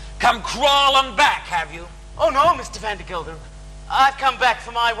 Hackle? Come crawling back, have you? Oh, no, Mr. Vandergelder. I've come back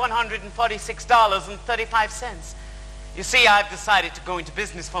for my $146.35. You see, I've decided to go into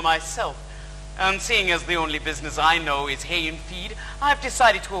business for myself. And seeing as the only business I know is hay and feed, I've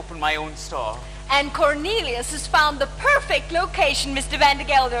decided to open my own store. And Cornelius has found the perfect location, Mr.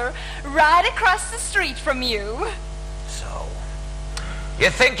 Vandergelder, right across the street from you. So, you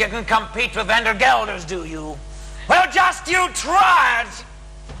think you can compete with Vandergelders, do you? Well, just you try it!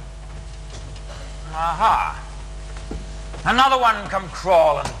 Aha. Another one come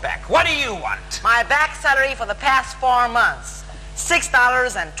crawling back. What do you want? My back salary for the past 4 months,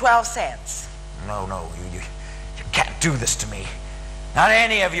 $6.12. No, you can't do this to me. Not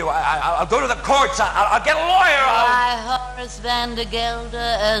any of you. I'll go to the courts. I'll get a lawyer. Why, Horace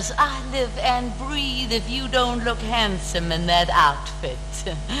Vandergelder, as I live and breathe, if you don't look handsome in that outfit.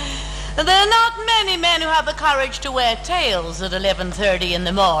 There are not many men who have the courage to wear tails at 11:30 in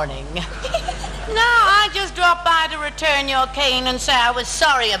the morning. No, I just dropped by to return your cane and say I was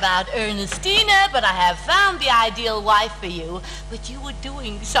sorry about Ernestina, but I have found the ideal wife for you. But you were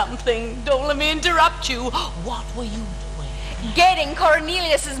doing something. Don't let me interrupt you. What were you doing? Getting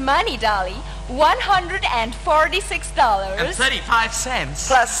Cornelius's money, Dolly. $146.35.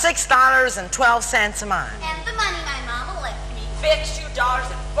 Plus $6.12 of mine. And the money my mama left me.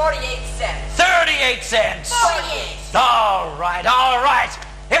 $52.48. 38 cents. 48. All right.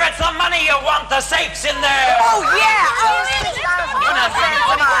 If it's the money you want, the safe's in there. Oh, yeah.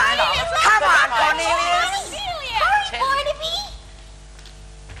 $6.12 of mine. Come on, Cornelius.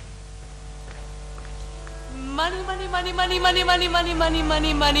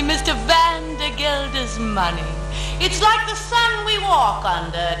 Mr. Vandergelder's money. It's like the sun we walk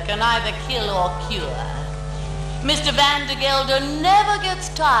under. It can either kill or cure. Mr. Vandergelder never gets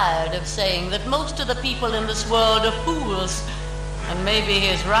tired of saying that most of the people in this world are fools. And maybe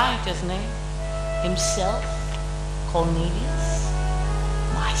he's right, isn't he? Himself, Cornelius,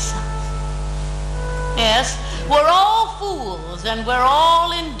 myself. Yes, we're all fools, and we're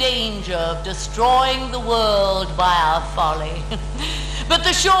all in danger of destroying the world by our folly. But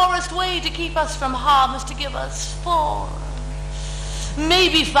the surest way to keep us from harm is to give us 4,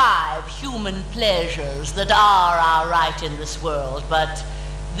 maybe 5 human pleasures that are our right in this world, but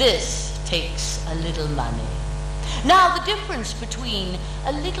this takes a little money. Now, the difference between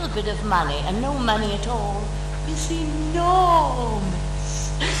a little bit of money and no money at all is enormous.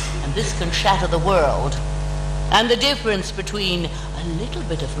 And this can shatter the world. And the difference between a little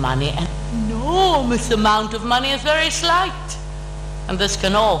bit of money and an enormous amount of money is very slight. And this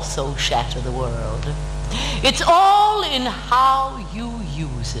can also shatter the world. It's all in how you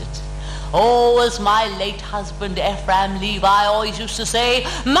use it. Oh, as my late husband Ephraim Levi always used to say,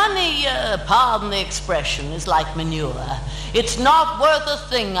 money, pardon the expression, is like manure. It's not worth a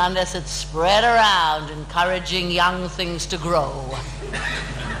thing unless it's spread around, encouraging young things to grow.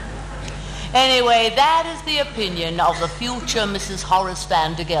 Anyway, that is the opinion of the future Mrs. Horace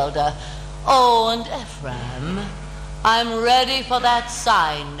Vandergelder. Oh, and Ephraim, I'm ready for that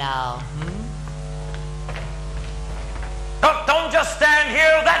sign now. Don't just stand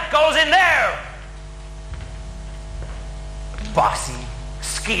here. That goes in there. Bossy,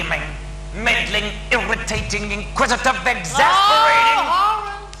 scheming, meddling, irritating, inquisitive, exasperating. Oh,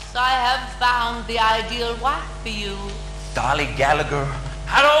 Horace, I have found the ideal wife for you. Dolly Gallagher,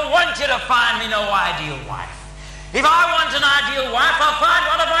 I don't want you to find me no ideal wife. If I want an ideal wife, I'll find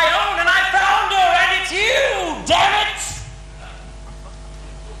one of my own, and I found her, and it's you, damn it!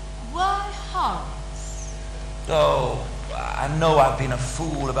 Why, Horace? Oh, I know I've been a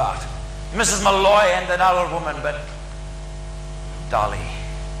fool about Mrs. Malloy and that other woman, but Dolly,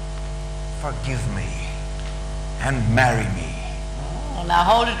 forgive me and marry me. Oh, now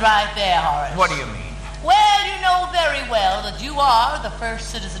hold it right there, Horace. What do you mean? Well, you know very well that you are the first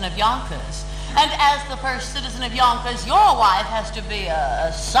citizen of Yonkers. And as the first citizen of Yonkers, your wife has to be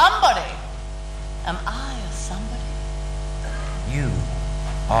a somebody. Am I a somebody? You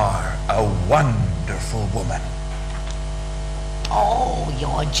are a wonderful woman. Oh,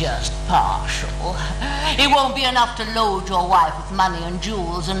 you're just partial. It won't be enough to load your wife with money and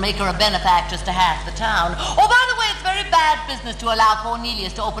jewels and make her a benefactress to half the town. Oh, by the way, it's very bad business to allow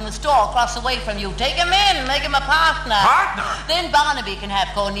Cornelius to open a store across the way from you. Take him in, make him a partner. Partner? Then Barnaby can have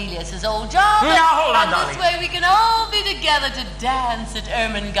Cornelius's old job. Now, hold on, and Dolly. this way we can all be together to dance at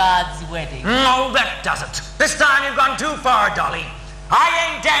Ermengarde's wedding. No, that doesn't. This time you've gone too far, Dolly. I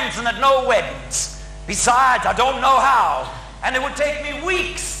ain't dancing at no weddings. Besides, I don't know how. And it would take me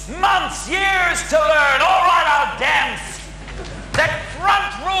weeks, months, years to learn. All right, I'll dance. That front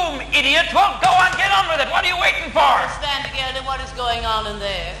room, idiot. Well, go on, get on with it. What are you waiting for? Miss Vandergelder, what is going on in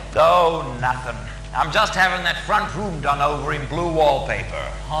there? Oh, nothing. I'm just having that front room done over in blue wallpaper.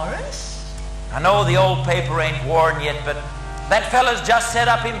 Horace? I know the old paper ain't worn yet, but that fella's just set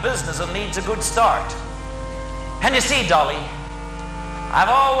up in business and needs a good start. And you see, Dolly, I've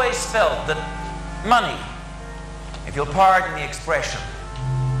always felt that money, if you'll pardon the expression,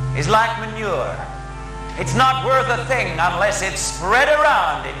 is like manure. It's not worth a thing unless it's spread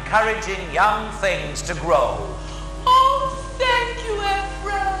around, encouraging young things to grow. Oh, thank you,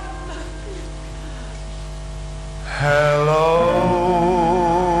 Ephraim. Hello,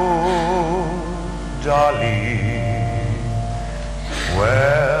 Dolly.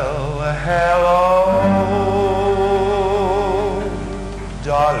 Well, hello,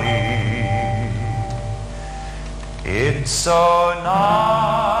 Dolly. It's so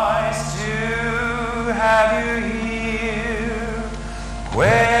nice to have you here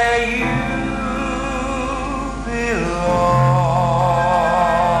where you belong.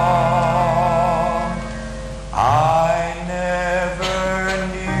 I never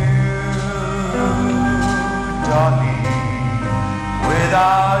knew, Dolly,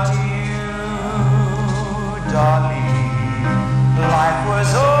 without you, Dolly, life was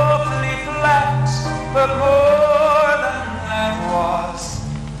awfully flat, but more than that was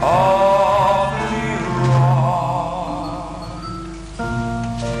awfully wrong.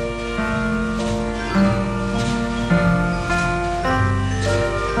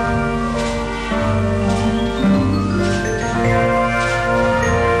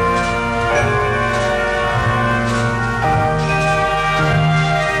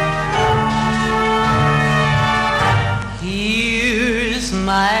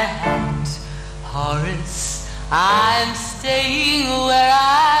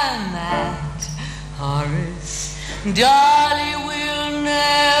 Dolly